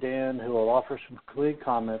back to Dan, who will offer some concluding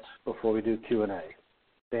comments before we do Q&A.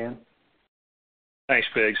 Dan? Thanks,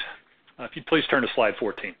 Biggs. If you'd please turn to slide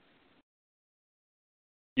 14.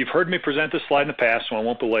 You've heard me present this slide in the past, so I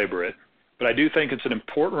won't belabor it, but I do think it's an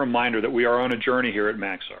important reminder that we are on a journey here at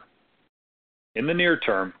Maxar. In the near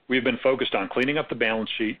term, we've been focused on cleaning up the balance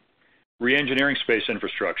sheet, re-engineering space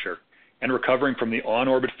infrastructure, and recovering from the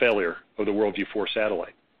on-orbit failure of the Worldview 4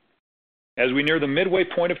 satellite. As we near the midway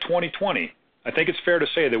point of 2020, I think it's fair to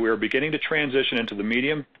say that we are beginning to transition into the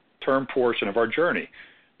medium-term portion of our journey,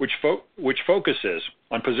 which focuses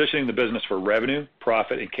on positioning the business for revenue,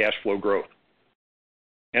 profit, and cash flow growth.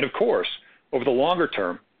 And of course, over the longer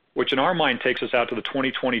term, which in our mind takes us out to the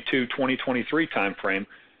 2022-2023 timeframe,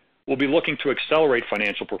 we'll be looking to accelerate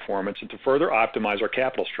financial performance and to further optimize our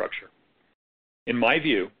capital structure. In my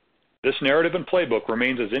view, this narrative and playbook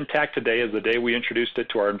remains as intact today as the day we introduced it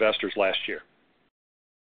to our investors last year.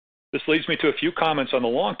 This leads me to a few comments on the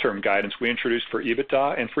long-term guidance we introduced for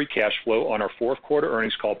EBITDA and free cash flow on our fourth quarter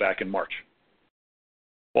earnings call back in March.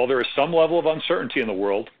 While there is some level of uncertainty in the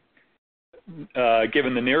world,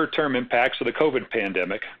 given the nearer-term impacts of the COVID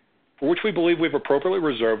pandemic, for which we believe we've appropriately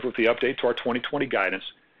reserved with the update to our 2020 guidance,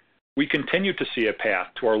 we continue to see a path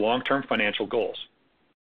to our long-term financial goals.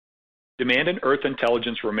 Demand in Earth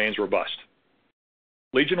intelligence remains robust.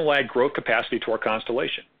 Legion will add growth capacity to our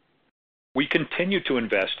constellation. We continue to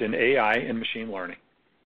invest in AI and machine learning.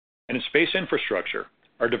 And in space infrastructure,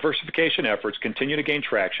 our diversification efforts continue to gain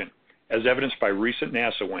traction, as evidenced by recent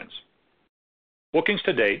NASA wins. Bookings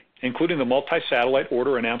to date, including the multi-satellite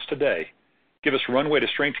order announced today, give us runway to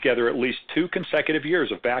string together at least 2 consecutive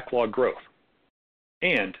years of backlog growth.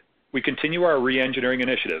 And we continue our re-engineering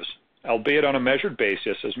initiatives, albeit on a measured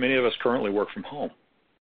basis, as many of us currently work from home.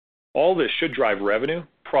 All this should drive revenue,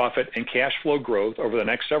 profit, and cash flow growth over the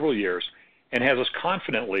next several years and has us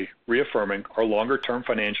confidently reaffirming our longer-term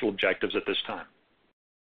financial objectives at this time.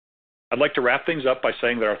 I'd like to wrap things up by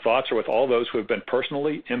saying that our thoughts are with all those who have been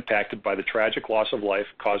personally impacted by the tragic loss of life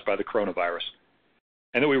caused by the coronavirus,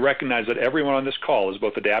 and that we recognize that everyone on this call is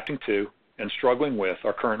both adapting to and struggling with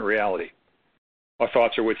our current reality. Our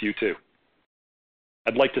thoughts are with you too.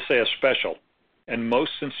 I'd like to say a special and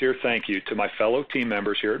most sincere thank you to my fellow team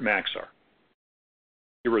members here at Maxar.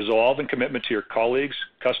 Your resolve and commitment to your colleagues,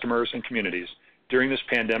 customers, and communities during this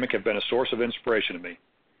pandemic have been a source of inspiration to me,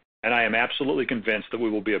 and I am absolutely convinced that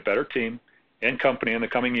we will be a better team and company in the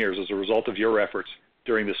coming years as a result of your efforts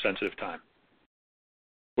during this sensitive time.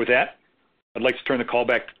 With that, I'd like to turn the call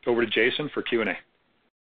back over to Jason for Q&A.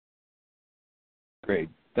 Great.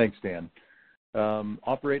 Thanks, Dan.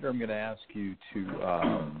 Operator, I'm going to ask you to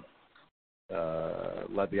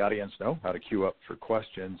let the audience know how to queue up for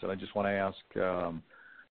questions. And I just want to ask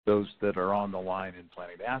those that are on the line and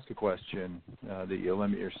planning to ask a question that you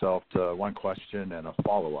limit yourself to one question and a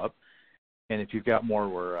follow-up. And if you've got more,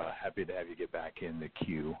 we're happy to have you get back in the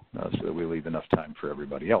queue so that we leave enough time for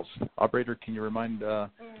everybody else. Operator, can you remind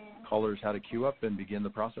callers how to queue up and begin the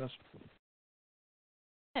process?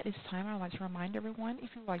 At this time, I would like to remind everyone, if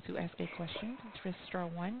you would like to ask a question, please press star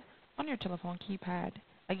 1 on your telephone keypad.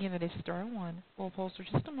 Again, that is star 1. We'll pause for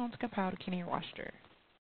just a moment to compile the Kenny roster.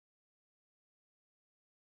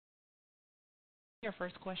 Your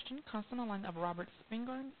first question comes from the line of Robert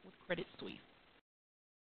Spingarn with Credit Suisse.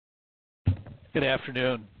 Good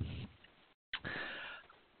afternoon.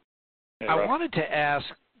 Hey, I Rob. wanted to ask,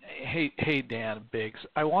 hey Dan Biggs,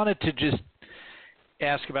 I wanted to just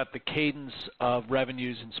ask about the cadence of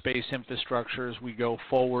revenues in space infrastructure as we go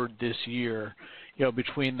forward this year,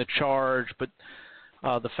 between the charge, but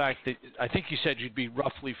the fact that I think you said you'd be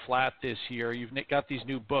roughly flat this year. You've got these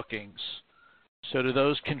new bookings. So do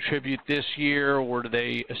those contribute this year, or do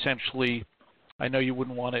they essentially, I know you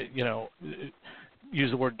wouldn't want to, use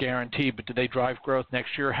the word guarantee, but do they drive growth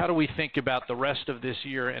next year? How do we think about the rest of this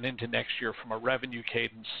year and into next year from a revenue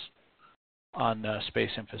cadence on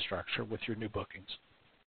space infrastructure with your new bookings?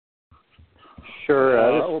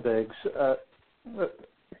 Sure, this is Biggs.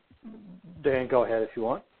 Dan, go ahead if you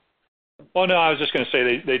want. Well, no, I was just going to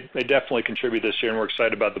say they definitely contribute this year, and we're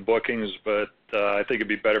excited about the bookings, but I think it'd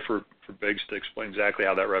be better for Biggs to explain exactly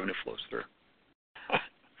how that revenue flows through.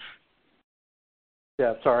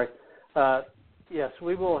 Yeah, sorry. Yes,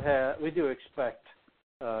 we do expect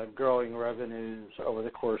growing revenues over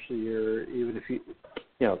the course of the year, even if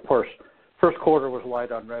of course, first quarter was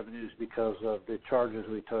light on revenues because of the charges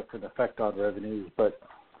we took and effect on revenues, but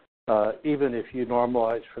even if you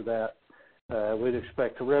normalize for that, we'd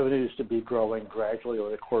expect the revenues to be growing gradually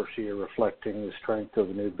over the course of the year, reflecting the strength of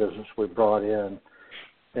the new business we brought in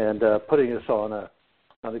and putting us on a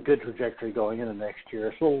good trajectory going into next year.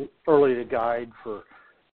 It's a little early to guide for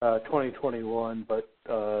 2021, but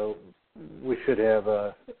we should have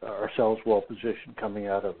ourselves well positioned coming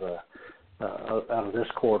out of this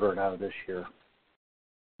quarter and out of this year.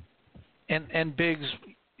 And Biggs,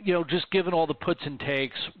 just given all the puts and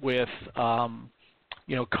takes with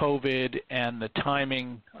COVID and the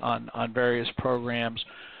timing on various programs,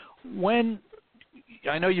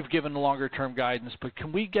 I know you've given longer term guidance, but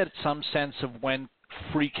can we get some sense of when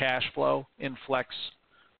free cash flow inflects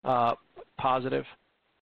positive?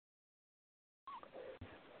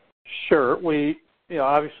 Sure.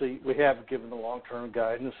 Obviously we have given the long-term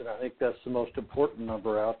guidance, and I think that's the most important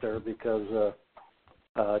number out there because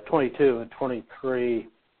 22 and 23,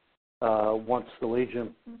 once the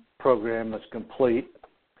Legion program is complete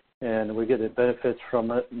and we get the benefits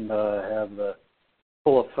from it and have the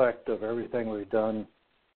full effect of everything we've done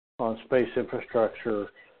on space infrastructure,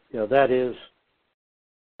 that is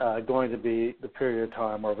going to be the period of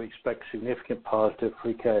time where we expect significant positive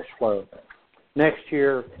free cash flow. Next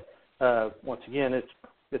year, once again,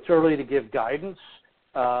 it's early to give guidance.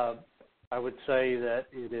 I would say that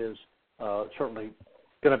it is certainly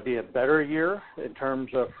going to be a better year in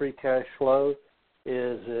terms of free cash flow.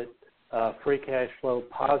 Is it free cash flow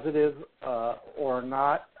positive or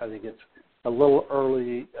not? I think it's a little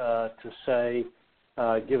early to say,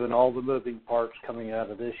 given all the moving parts coming out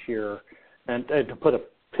of this year. And to put a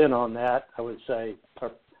pin on that, I would say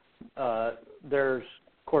there's,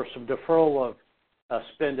 of course, some deferral of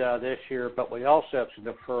spend out of this year, but we also have some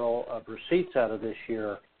deferral of receipts out of this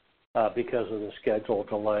year because of the schedule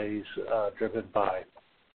delays driven by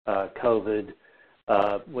COVID.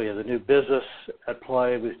 We have the new business at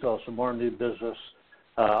play. We still have some more new business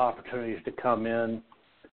opportunities to come in.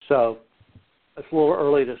 So it's a little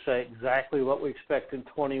early to say exactly what we expect in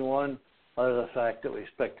 21, other than the fact that we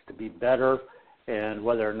expect it to be better, and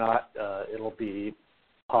whether or not it'll be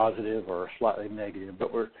positive or slightly negative.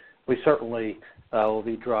 But we certainly will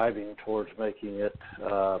be driving towards making it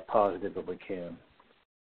positive if we can.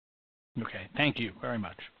 Okay, thank you very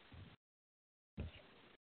much.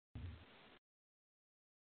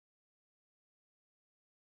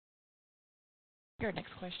 Your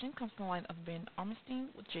next question comes from the line of Ben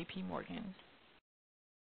Armstein with J.P. Morgan.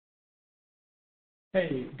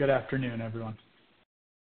 Hey, good afternoon, everyone.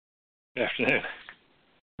 Good afternoon.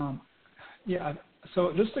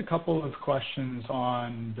 So just a couple of questions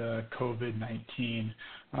on the COVID-19.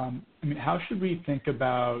 How should we think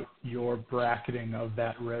about your bracketing of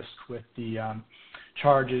that risk with the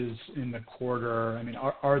charges in the quarter?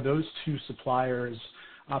 Are those two suppliers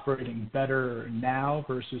operating better now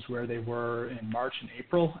versus where they were in March and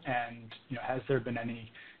April? And has there been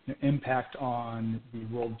any impact on the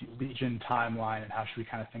World Legion timeline, and how should we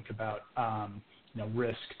kind of think about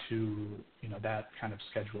risk to that kind of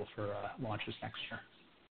schedule for launches next year?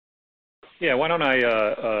 Yeah, why don't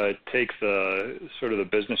I take the sort of the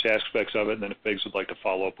business aspects of it, and then if Biggs would like to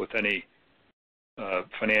follow up with any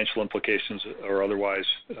financial implications or otherwise,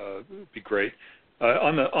 it'd be great.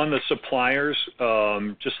 On the suppliers,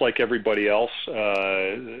 just like everybody else,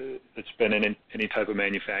 it's been in any type of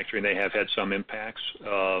manufacturing, they have had some impacts,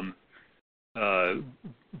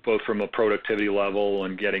 both from a productivity level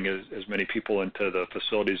and getting as many people into the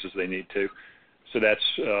facilities as they need to. So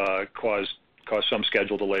that's caused some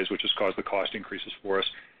schedule delays, which has caused the cost increases for us.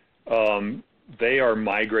 They are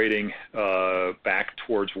migrating back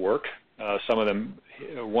towards work. Some of them,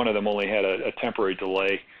 one of them only had a temporary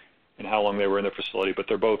delay in how long they were in their facility, but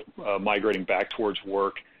they're both migrating back towards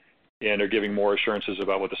work and are giving more assurances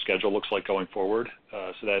about what the schedule looks like going forward.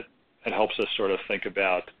 So that helps us sort of think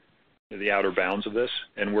about the outer bounds of this.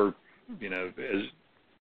 And we're,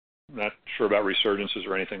 not sure about resurgences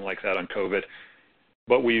or anything like that on COVID,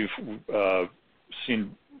 but we've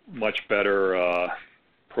seen much better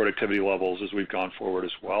productivity levels as we've gone forward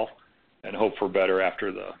as well, and hope for better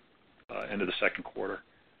after the end of the second quarter.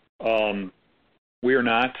 We are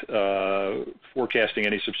not forecasting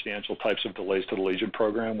any substantial types of delays to the Legion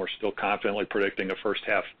program. We're still confidently predicting a first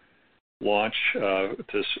half launch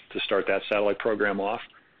to start that satellite program off.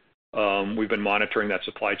 We've been monitoring that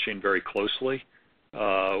supply chain very closely.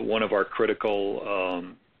 One of our critical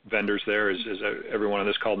vendors there is everyone on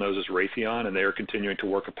this call knows, is Raytheon, and they are continuing to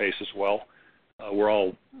work apace as well. We're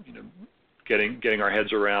all getting our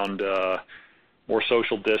heads around more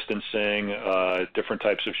social distancing, different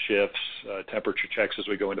types of shifts, temperature checks as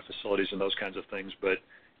we go into facilities and those kinds of things. But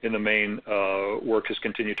in the main, work has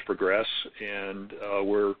continued to progress, and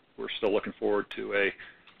we're still looking forward to a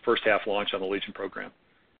first half launch on the Legion program.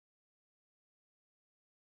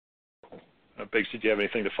 Biggs, did you have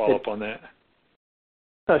anything to follow up on that?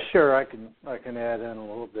 Sure, I can add in a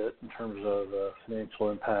little bit in terms of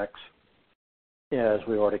financial impacts. Yeah, as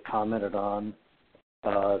we already commented on,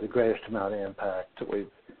 the greatest amount of impact that we've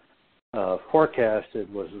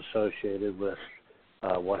forecasted was associated with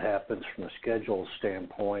what happens from a schedule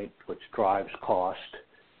standpoint, which drives cost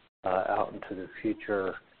out into the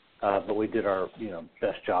future. But we did our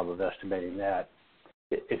best job of estimating that.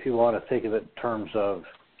 If you want to think of it in terms of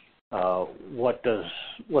what's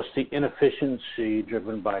the inefficiency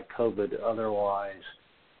driven by COVID otherwise,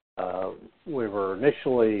 we were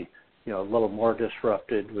initially a little more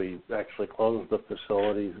disrupted. We actually closed the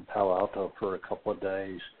facilities in Palo Alto for a couple of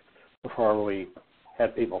days before we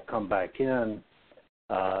had people come back in,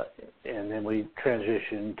 and then we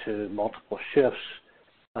transitioned to multiple shifts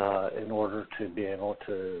in order to be able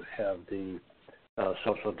to have the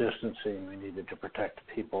social distancing we needed to protect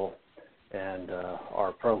people and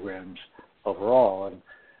our programs overall.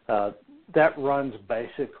 And that runs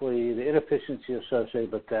basically, the inefficiency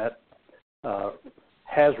associated with that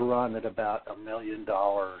has run at about $1 million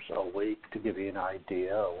a week, to give you an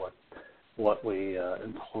idea of what we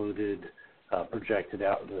included, projected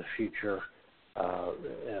out into the future,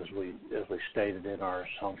 as we stated in our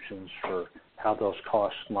assumptions for how those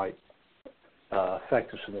costs might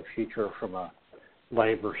affect us in the future from a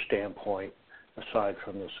labor standpoint, aside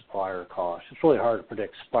from the supplier costs. It's really hard to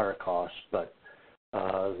predict supplier costs, but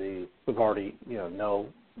we've already know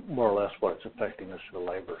more or less what it's affecting us from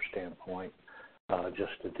a labor standpoint,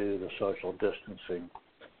 just to do the social distancing.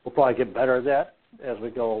 We'll probably get better at that as we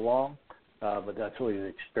go along, but that's what we've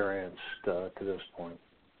experienced to this point.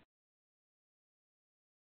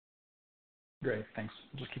 Great, thanks.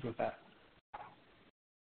 Just keep with that.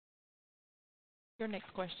 Your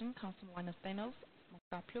next question comes from the line of Thanos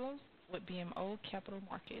Moschopoulos with BMO Capital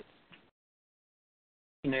Markets.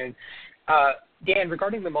 Good afternoon. Dan,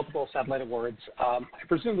 regarding the multiple satellite awards, I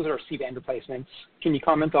presume those are C-band replacements. Can you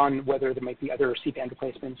comment on whether there might be other C-band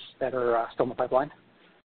replacements that are still in the pipeline?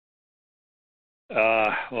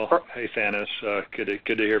 Well, hey, Thanos. Good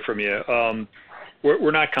to hear from you.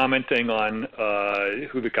 We're not commenting on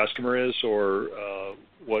who the customer is or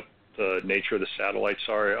what the nature of the satellites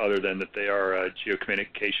are, other than that they are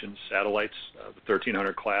geocommunications satellites, the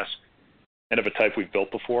 1300 class, and of a type we've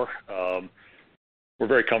built before. We're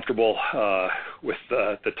very comfortable with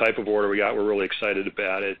the type of order we got. We're really excited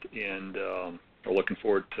about it, and we're looking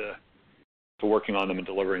forward to working on them and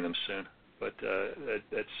delivering them soon. But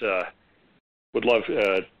would love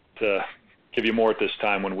to give you more at this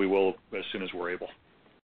time when we will, as soon as we're able.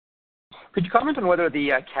 Could you comment on whether the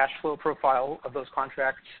cash flow profile of those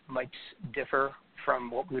contracts might differ from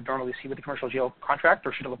what we would normally see with the commercial GEO contract,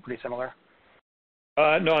 or should it look pretty similar?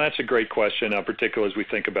 No, that's a great question, particularly as we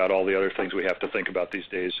think about all the other things we have to think about these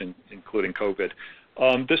days, including COVID.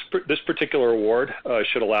 This particular award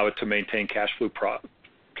should allow it to maintain cash flow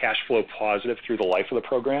positive through the life of the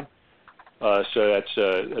program. So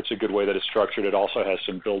that's a good way that it's structured. It also has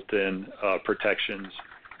some built-in protections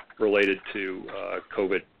related to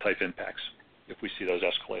COVID-type impacts if we see those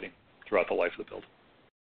escalating throughout the life of the build.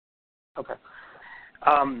 Okay.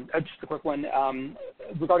 Just a quick one.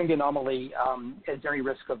 Regarding the anomaly, is there any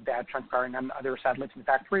risk of that transpiring on other satellites in the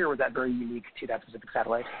factory, or was that very unique to that specific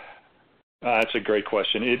satellite? That's a great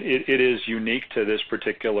question. It is unique to this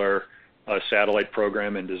particular satellite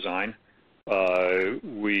program and design.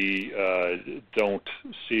 We don't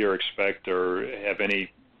see or expect or have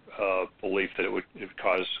any belief that it would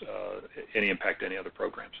cause any impact to any other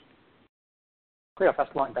programs. Great. I'll pass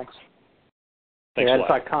the line. Thanks. Thanks a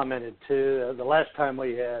lot. As I commented too, the last time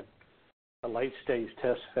we had a late-stage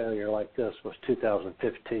test failure like this was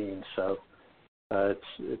 2015, so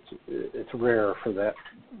it's rare for that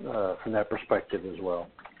from that perspective as well.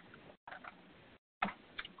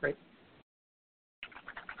 Great.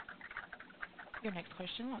 Your next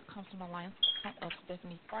question comes from the line of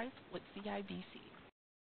Stephanie Price with CIBC.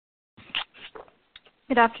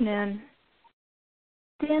 Good afternoon.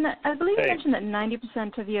 Dan, I believe you mentioned that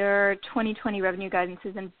 90% of your 2020 revenue guidance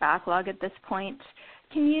is in backlog at this point.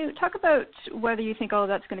 Can you talk about whether you think all of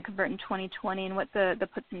that's going to convert in 2020 and what the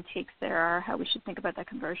puts and takes there are, how we should think about that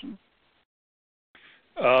conversion?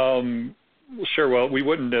 Sure. Well, we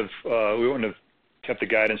wouldn't have kept the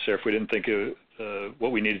guidance there if we didn't think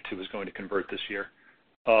what we needed to was going to convert this year.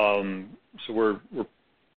 So we're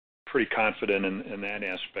pretty confident in that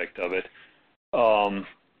aspect of it.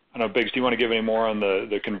 I don't know, Biggs, do you want to give any more on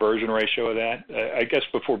the conversion ratio of that? I guess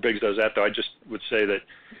before Biggs does that, though, I just would say that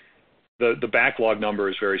the backlog number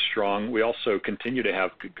is very strong. We also continue to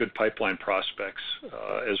have good pipeline prospects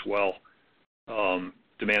as well.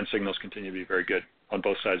 Demand signals continue to be very good on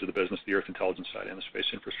both sides of the business, the Earth Intelligence side and the space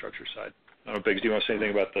infrastructure side. I don't know, Biggs, do you want to say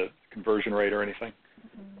anything about the conversion rate or anything?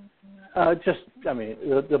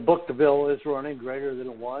 The book-to-bill is running greater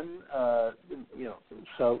than 1,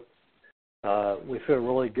 so we feel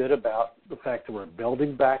really good about the fact that we're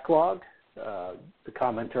building backlog. The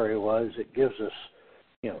commentary was it gives us,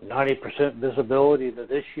 90% visibility to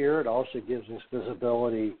this year. It also gives us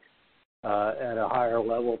visibility at a higher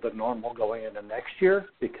level than normal going into next year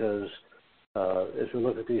because as we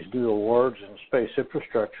look at these new awards in space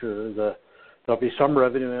infrastructure, there'll be some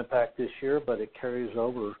revenue impact this year, but it carries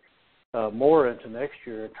over more into next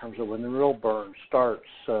year in terms of when the real burn starts.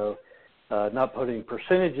 So not putting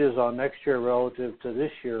percentages on next year relative to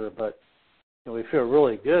this year, but we feel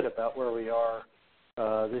really good about where we are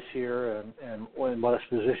this year and what it's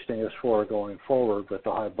positioning us for going forward with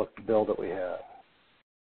the high book-to-bill that we have.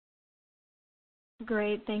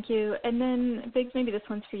 Great, thank you. And then, Biggs, maybe this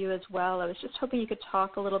one's for you as well. I was just hoping you could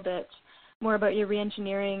talk a little bit more about your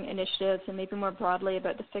reengineering initiatives and maybe more broadly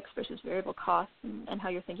about the fixed versus variable costs and how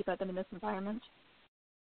you're thinking about them in this environment.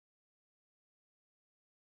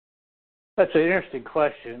 That's an interesting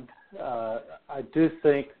question. I do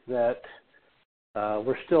think that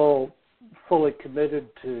we're still fully committed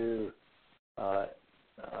to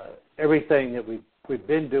everything that we've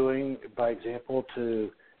been doing, by example,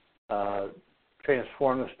 to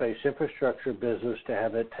transform the space infrastructure business to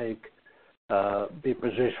have it be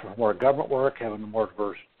positioned for more government work, having a more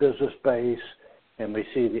diverse business base, and we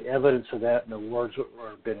see the evidence of that in the awards that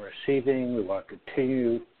we've been receiving. We want to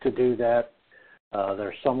continue to do that.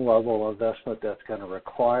 There's some level of investment that's going to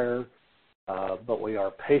require, but we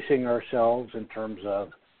are pacing ourselves in terms of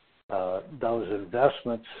those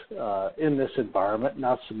investments in this environment,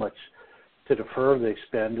 not so much to defer the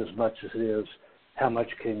expend as much as it is how much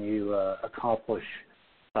can you accomplish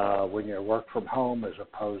when you work from home as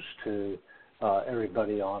opposed to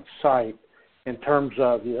everybody on site. In terms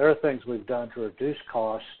of the other things we've done to reduce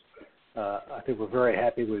costs, I think we're very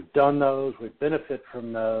happy we've done those. We benefit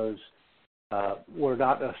from those. We're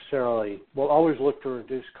not necessarily, we'll always look to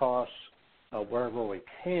reduce costs wherever we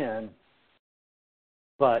can,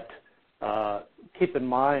 but keep in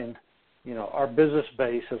mind, our business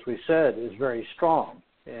base, as we said, is very strong,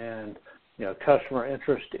 and customer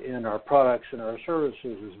interest in our products and our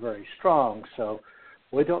services is very strong. So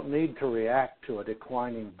we don't need to react to a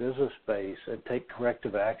declining business base and take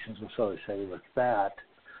corrective actions associated with that.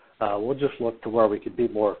 we'll just look to where we could be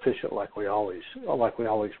more efficient like we always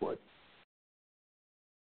would.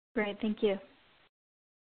 Great, thank you.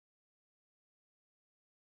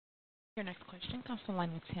 Your next question comes from the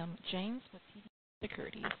line with Tim James with TD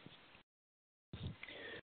Securities.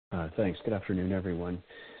 Thanks. Good afternoon, everyone.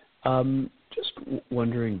 Just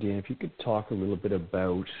wondering, Dan, if you could talk a little bit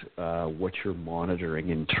about what you're monitoring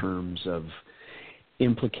in terms of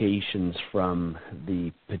implications from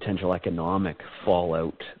the potential economic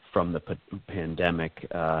fallout from the pandemic.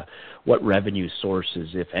 What revenue sources,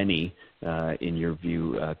 if any, in your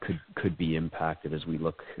view, could be impacted as we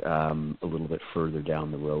look a little bit further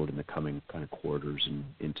down the road in the coming kind of quarters and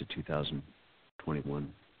into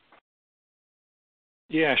 2021?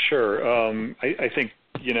 Yeah, sure. I think,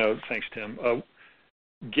 thanks, Tim.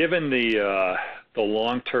 Given the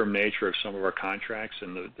long-term nature of some of our contracts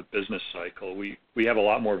and the business cycle, we have a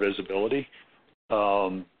lot more visibility,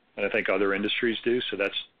 and I think other industries do. So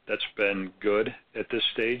that's been good at this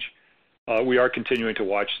stage. We are continuing to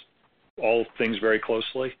watch all things very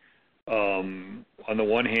closely. On the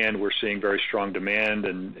one hand, we're seeing very strong demand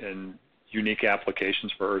and unique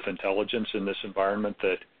applications for Earth Intelligence in this environment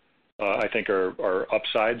that I think are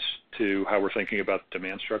upsides to how we're thinking about the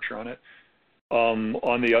demand structure on it.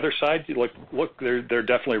 On the other side, look, there are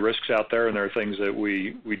definitely risks out there, and there are things that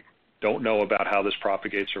we don't know about how this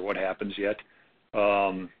propagates or what happens yet.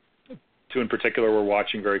 Two in particular we're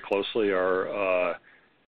watching very closely are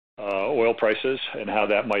oil prices and how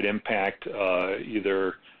that might impact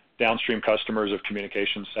either downstream customers of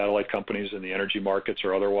communications satellite companies in the energy markets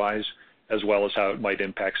or otherwise, as well as how it might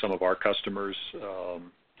impact some of our customers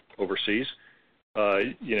overseas.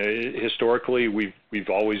 Historically, we've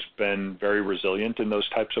always been very resilient in those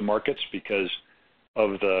types of markets because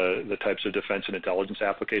of the types of defense and intelligence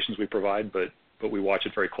applications we provide, but we watch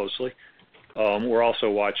it very closely. We're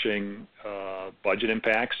also watching budget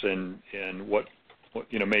impacts and what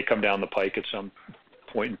may come down the pike at some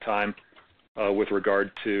point in time with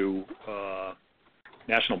regard to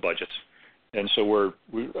national budgets. And so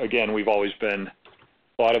we've always been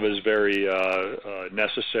thought of as very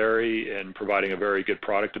necessary in providing a very good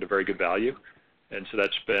product at a very good value. And so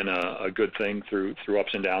that's been a good thing through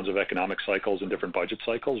ups and downs of economic cycles and different budget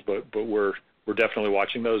cycles, but we're definitely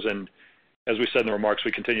watching those. And as we said in the remarks,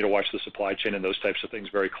 we continue to watch the supply chain and those types of things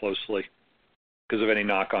very closely because of any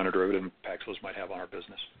knock-on or derivative impacts those might have on our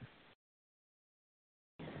business.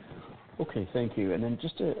 Okay, thank you. And then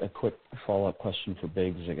just a quick follow-up question for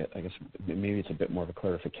Biggs. I guess maybe it's a bit more of a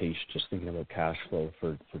clarification, just thinking about cash flow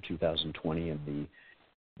for 2020 and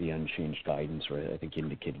the unchanged guidance, or I think you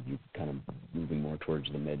indicated you kind of moving more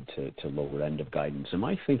towards the mid to lower end of guidance. Am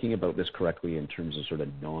I thinking about this correctly in terms of sort of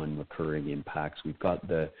non-recurring impacts? We've got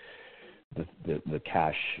the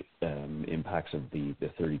cash impacts of the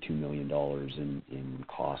 $32 million in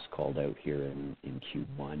costs called out here in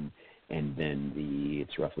Q1. And then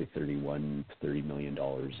it's roughly $30 million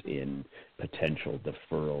in potential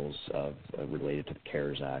deferrals related to the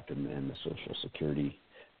CARES Act and the Social Security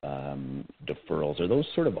deferrals. Are those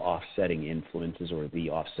sort of offsetting influences or the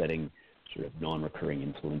offsetting sort of non-recurring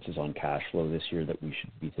influences on cash flow this year that we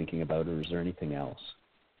should be thinking about, or is there anything else?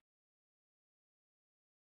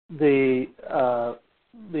 The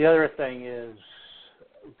other thing is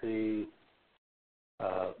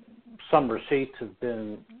some receipts have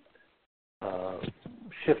been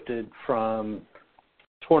shifted from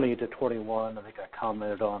 20 to 21. I think I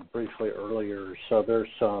commented on briefly earlier. So there's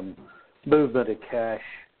some movement of cash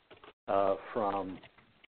from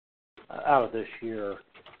out of this year,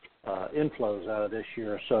 inflows out of this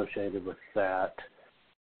year associated with that.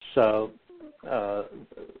 So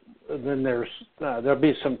then there'll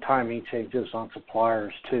be some timing changes on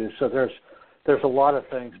suppliers too. So there's a lot of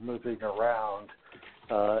things moving around.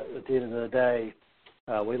 At the end of the day,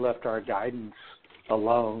 we left our guidance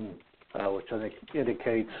alone, which I think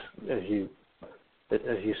indicates, as you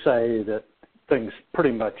say, that things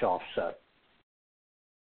pretty much offset.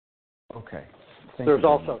 Okay.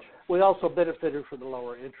 We also benefited from the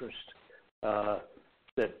lower interest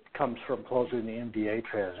that comes from closing the MDA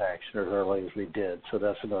transaction as early as we did. So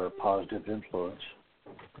that's another positive influence.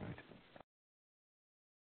 Right.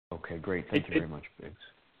 Okay, great. Thank you very much, Biggs.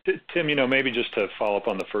 Tim, maybe just to follow up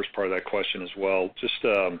on the first part of that question as well, just,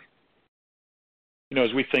 as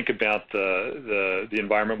we think about the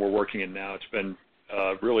environment we're working in now, it's been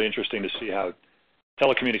really interesting to see how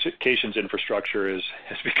telecommunications infrastructure has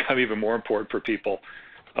become even more important for people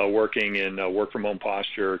working in work-from-home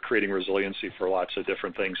posture, creating resiliency for lots of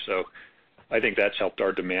different things. So I think that's helped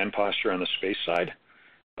our demand posture on the space side.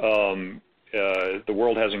 The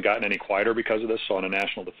world hasn't gotten any quieter because of this, so on a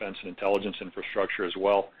national defense and intelligence infrastructure as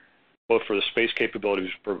well. both for the space capabilities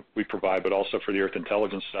we provide, but also for the Earth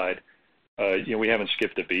intelligence side. We haven't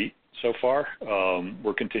skipped a beat so far.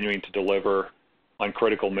 We're continuing to deliver on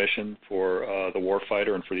critical mission for the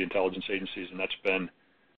warfighter and for the intelligence agencies, and that's been,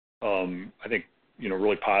 I think,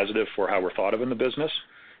 really positive for how we're thought of in the business.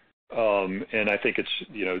 And I think it's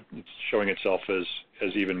showing itself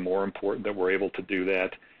as even more important that we're able to do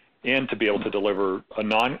that, and to be able to deliver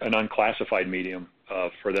an unclassified medium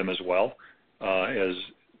for them as well, as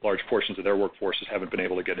large portions of their workforces haven't been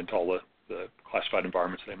able to get into all the classified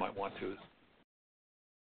environments they might want to.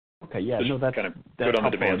 Okay, yeah, no, that's kind of good on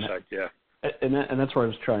the demand side, yeah. And that's where I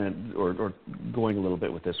was trying to, or going a little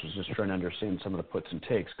bit with this, was just trying to understand some of the puts and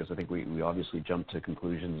takes, because I think we obviously jump to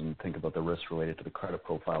conclusions and think about the risks related to the credit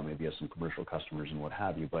profile, maybe as some commercial customers and what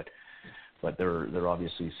have you, but there are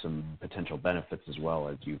obviously some potential benefits as well,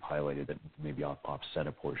 as you've highlighted, that maybe offset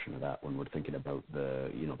a portion of that when we're thinking about the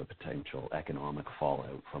potential economic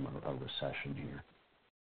fallout from a recession here.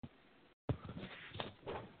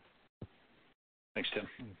 Thanks, Tim.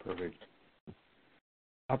 Perfect.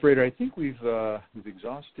 Operator, I think we've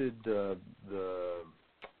exhausted the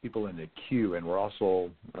people in the queue, and we're also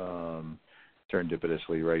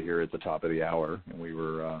serendipitously right here at the top of the hour, and we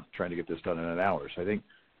were trying to get this done in an hour. So I think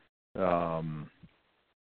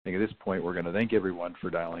at this point we're going to thank everyone for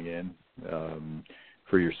dialing in,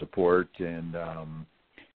 for your support, and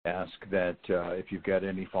ask that if you've got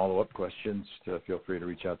any follow-up questions, feel free to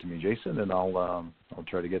reach out to me, Jason, and I'll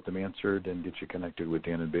try to get them answered and get you connected with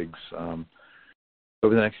Dan and Biggs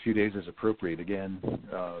over the next few days as appropriate. Again,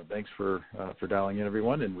 thanks for dialing in,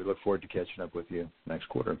 everyone, and we look forward to catching up with you next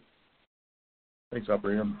quarter. Thanks,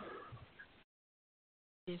 Operator.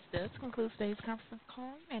 This does conclude today's conference call.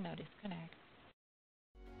 You may now disconnect.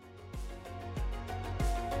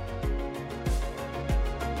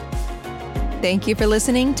 Thank you for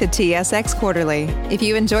listening to TSX Quarterly. If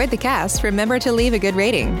you enjoyed the cast, remember to leave a good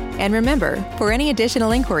rating. And remember, for any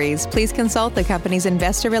additional inquiries, please consult the company's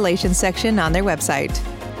investor relations section on their website.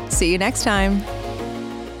 See you next time.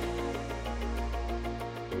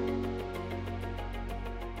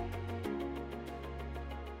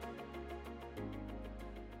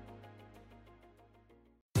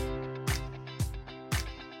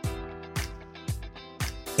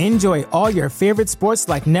 Enjoy all your favorite sports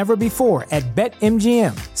like never before at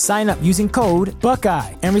BetMGM. Sign up using code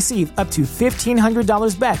Buckeye and receive up to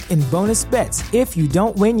 $1,500 back in bonus bets if you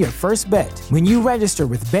don't win your first bet. When you register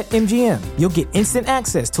with BetMGM, you'll get instant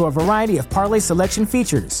access to a variety of parlay selection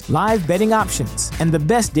features, live betting options, and the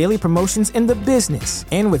best daily promotions in the business.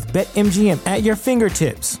 And with BetMGM at your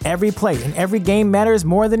fingertips, every play and every game matters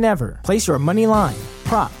more than ever. Place your money line,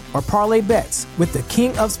 prop, or parlay bets with the king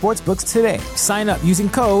of sportsbooks today. Sign up using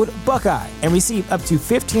code Buckeye and receive up to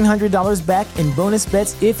 $1,500 back in bonus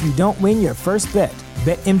bets if you don't win your first bet.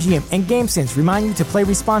 BetMGM and GameSense remind you to play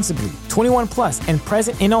responsibly. 21 plus and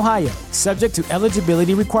present in Ohio, subject to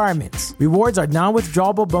eligibility requirements. Rewards are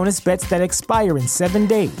non-withdrawable bonus bets that expire in 7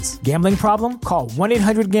 days. Gambling problem? Call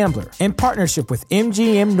 1-800-GAMBLER in partnership with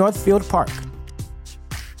MGM Northfield Park.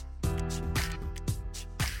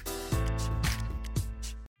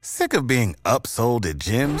 Sick of being upsold at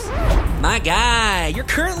gyms? My guy, you're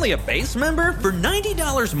currently a base member? For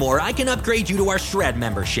 $90 more, I can upgrade you to our Shred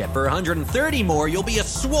membership. For $130 more, you'll be a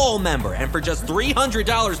Swole member. And for just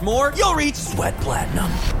 $300 more, you'll reach Sweat Platinum.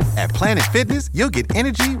 At Planet Fitness, you'll get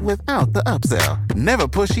energy without the upsell. Never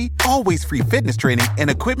pushy, always free fitness training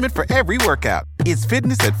and equipment for every workout. It's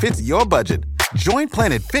fitness that fits your budget. Join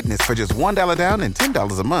Planet Fitness for just $1 down and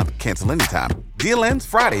 $10 a month. Cancel anytime. Deal ends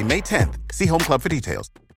Friday, May 10th. See Home Club for details.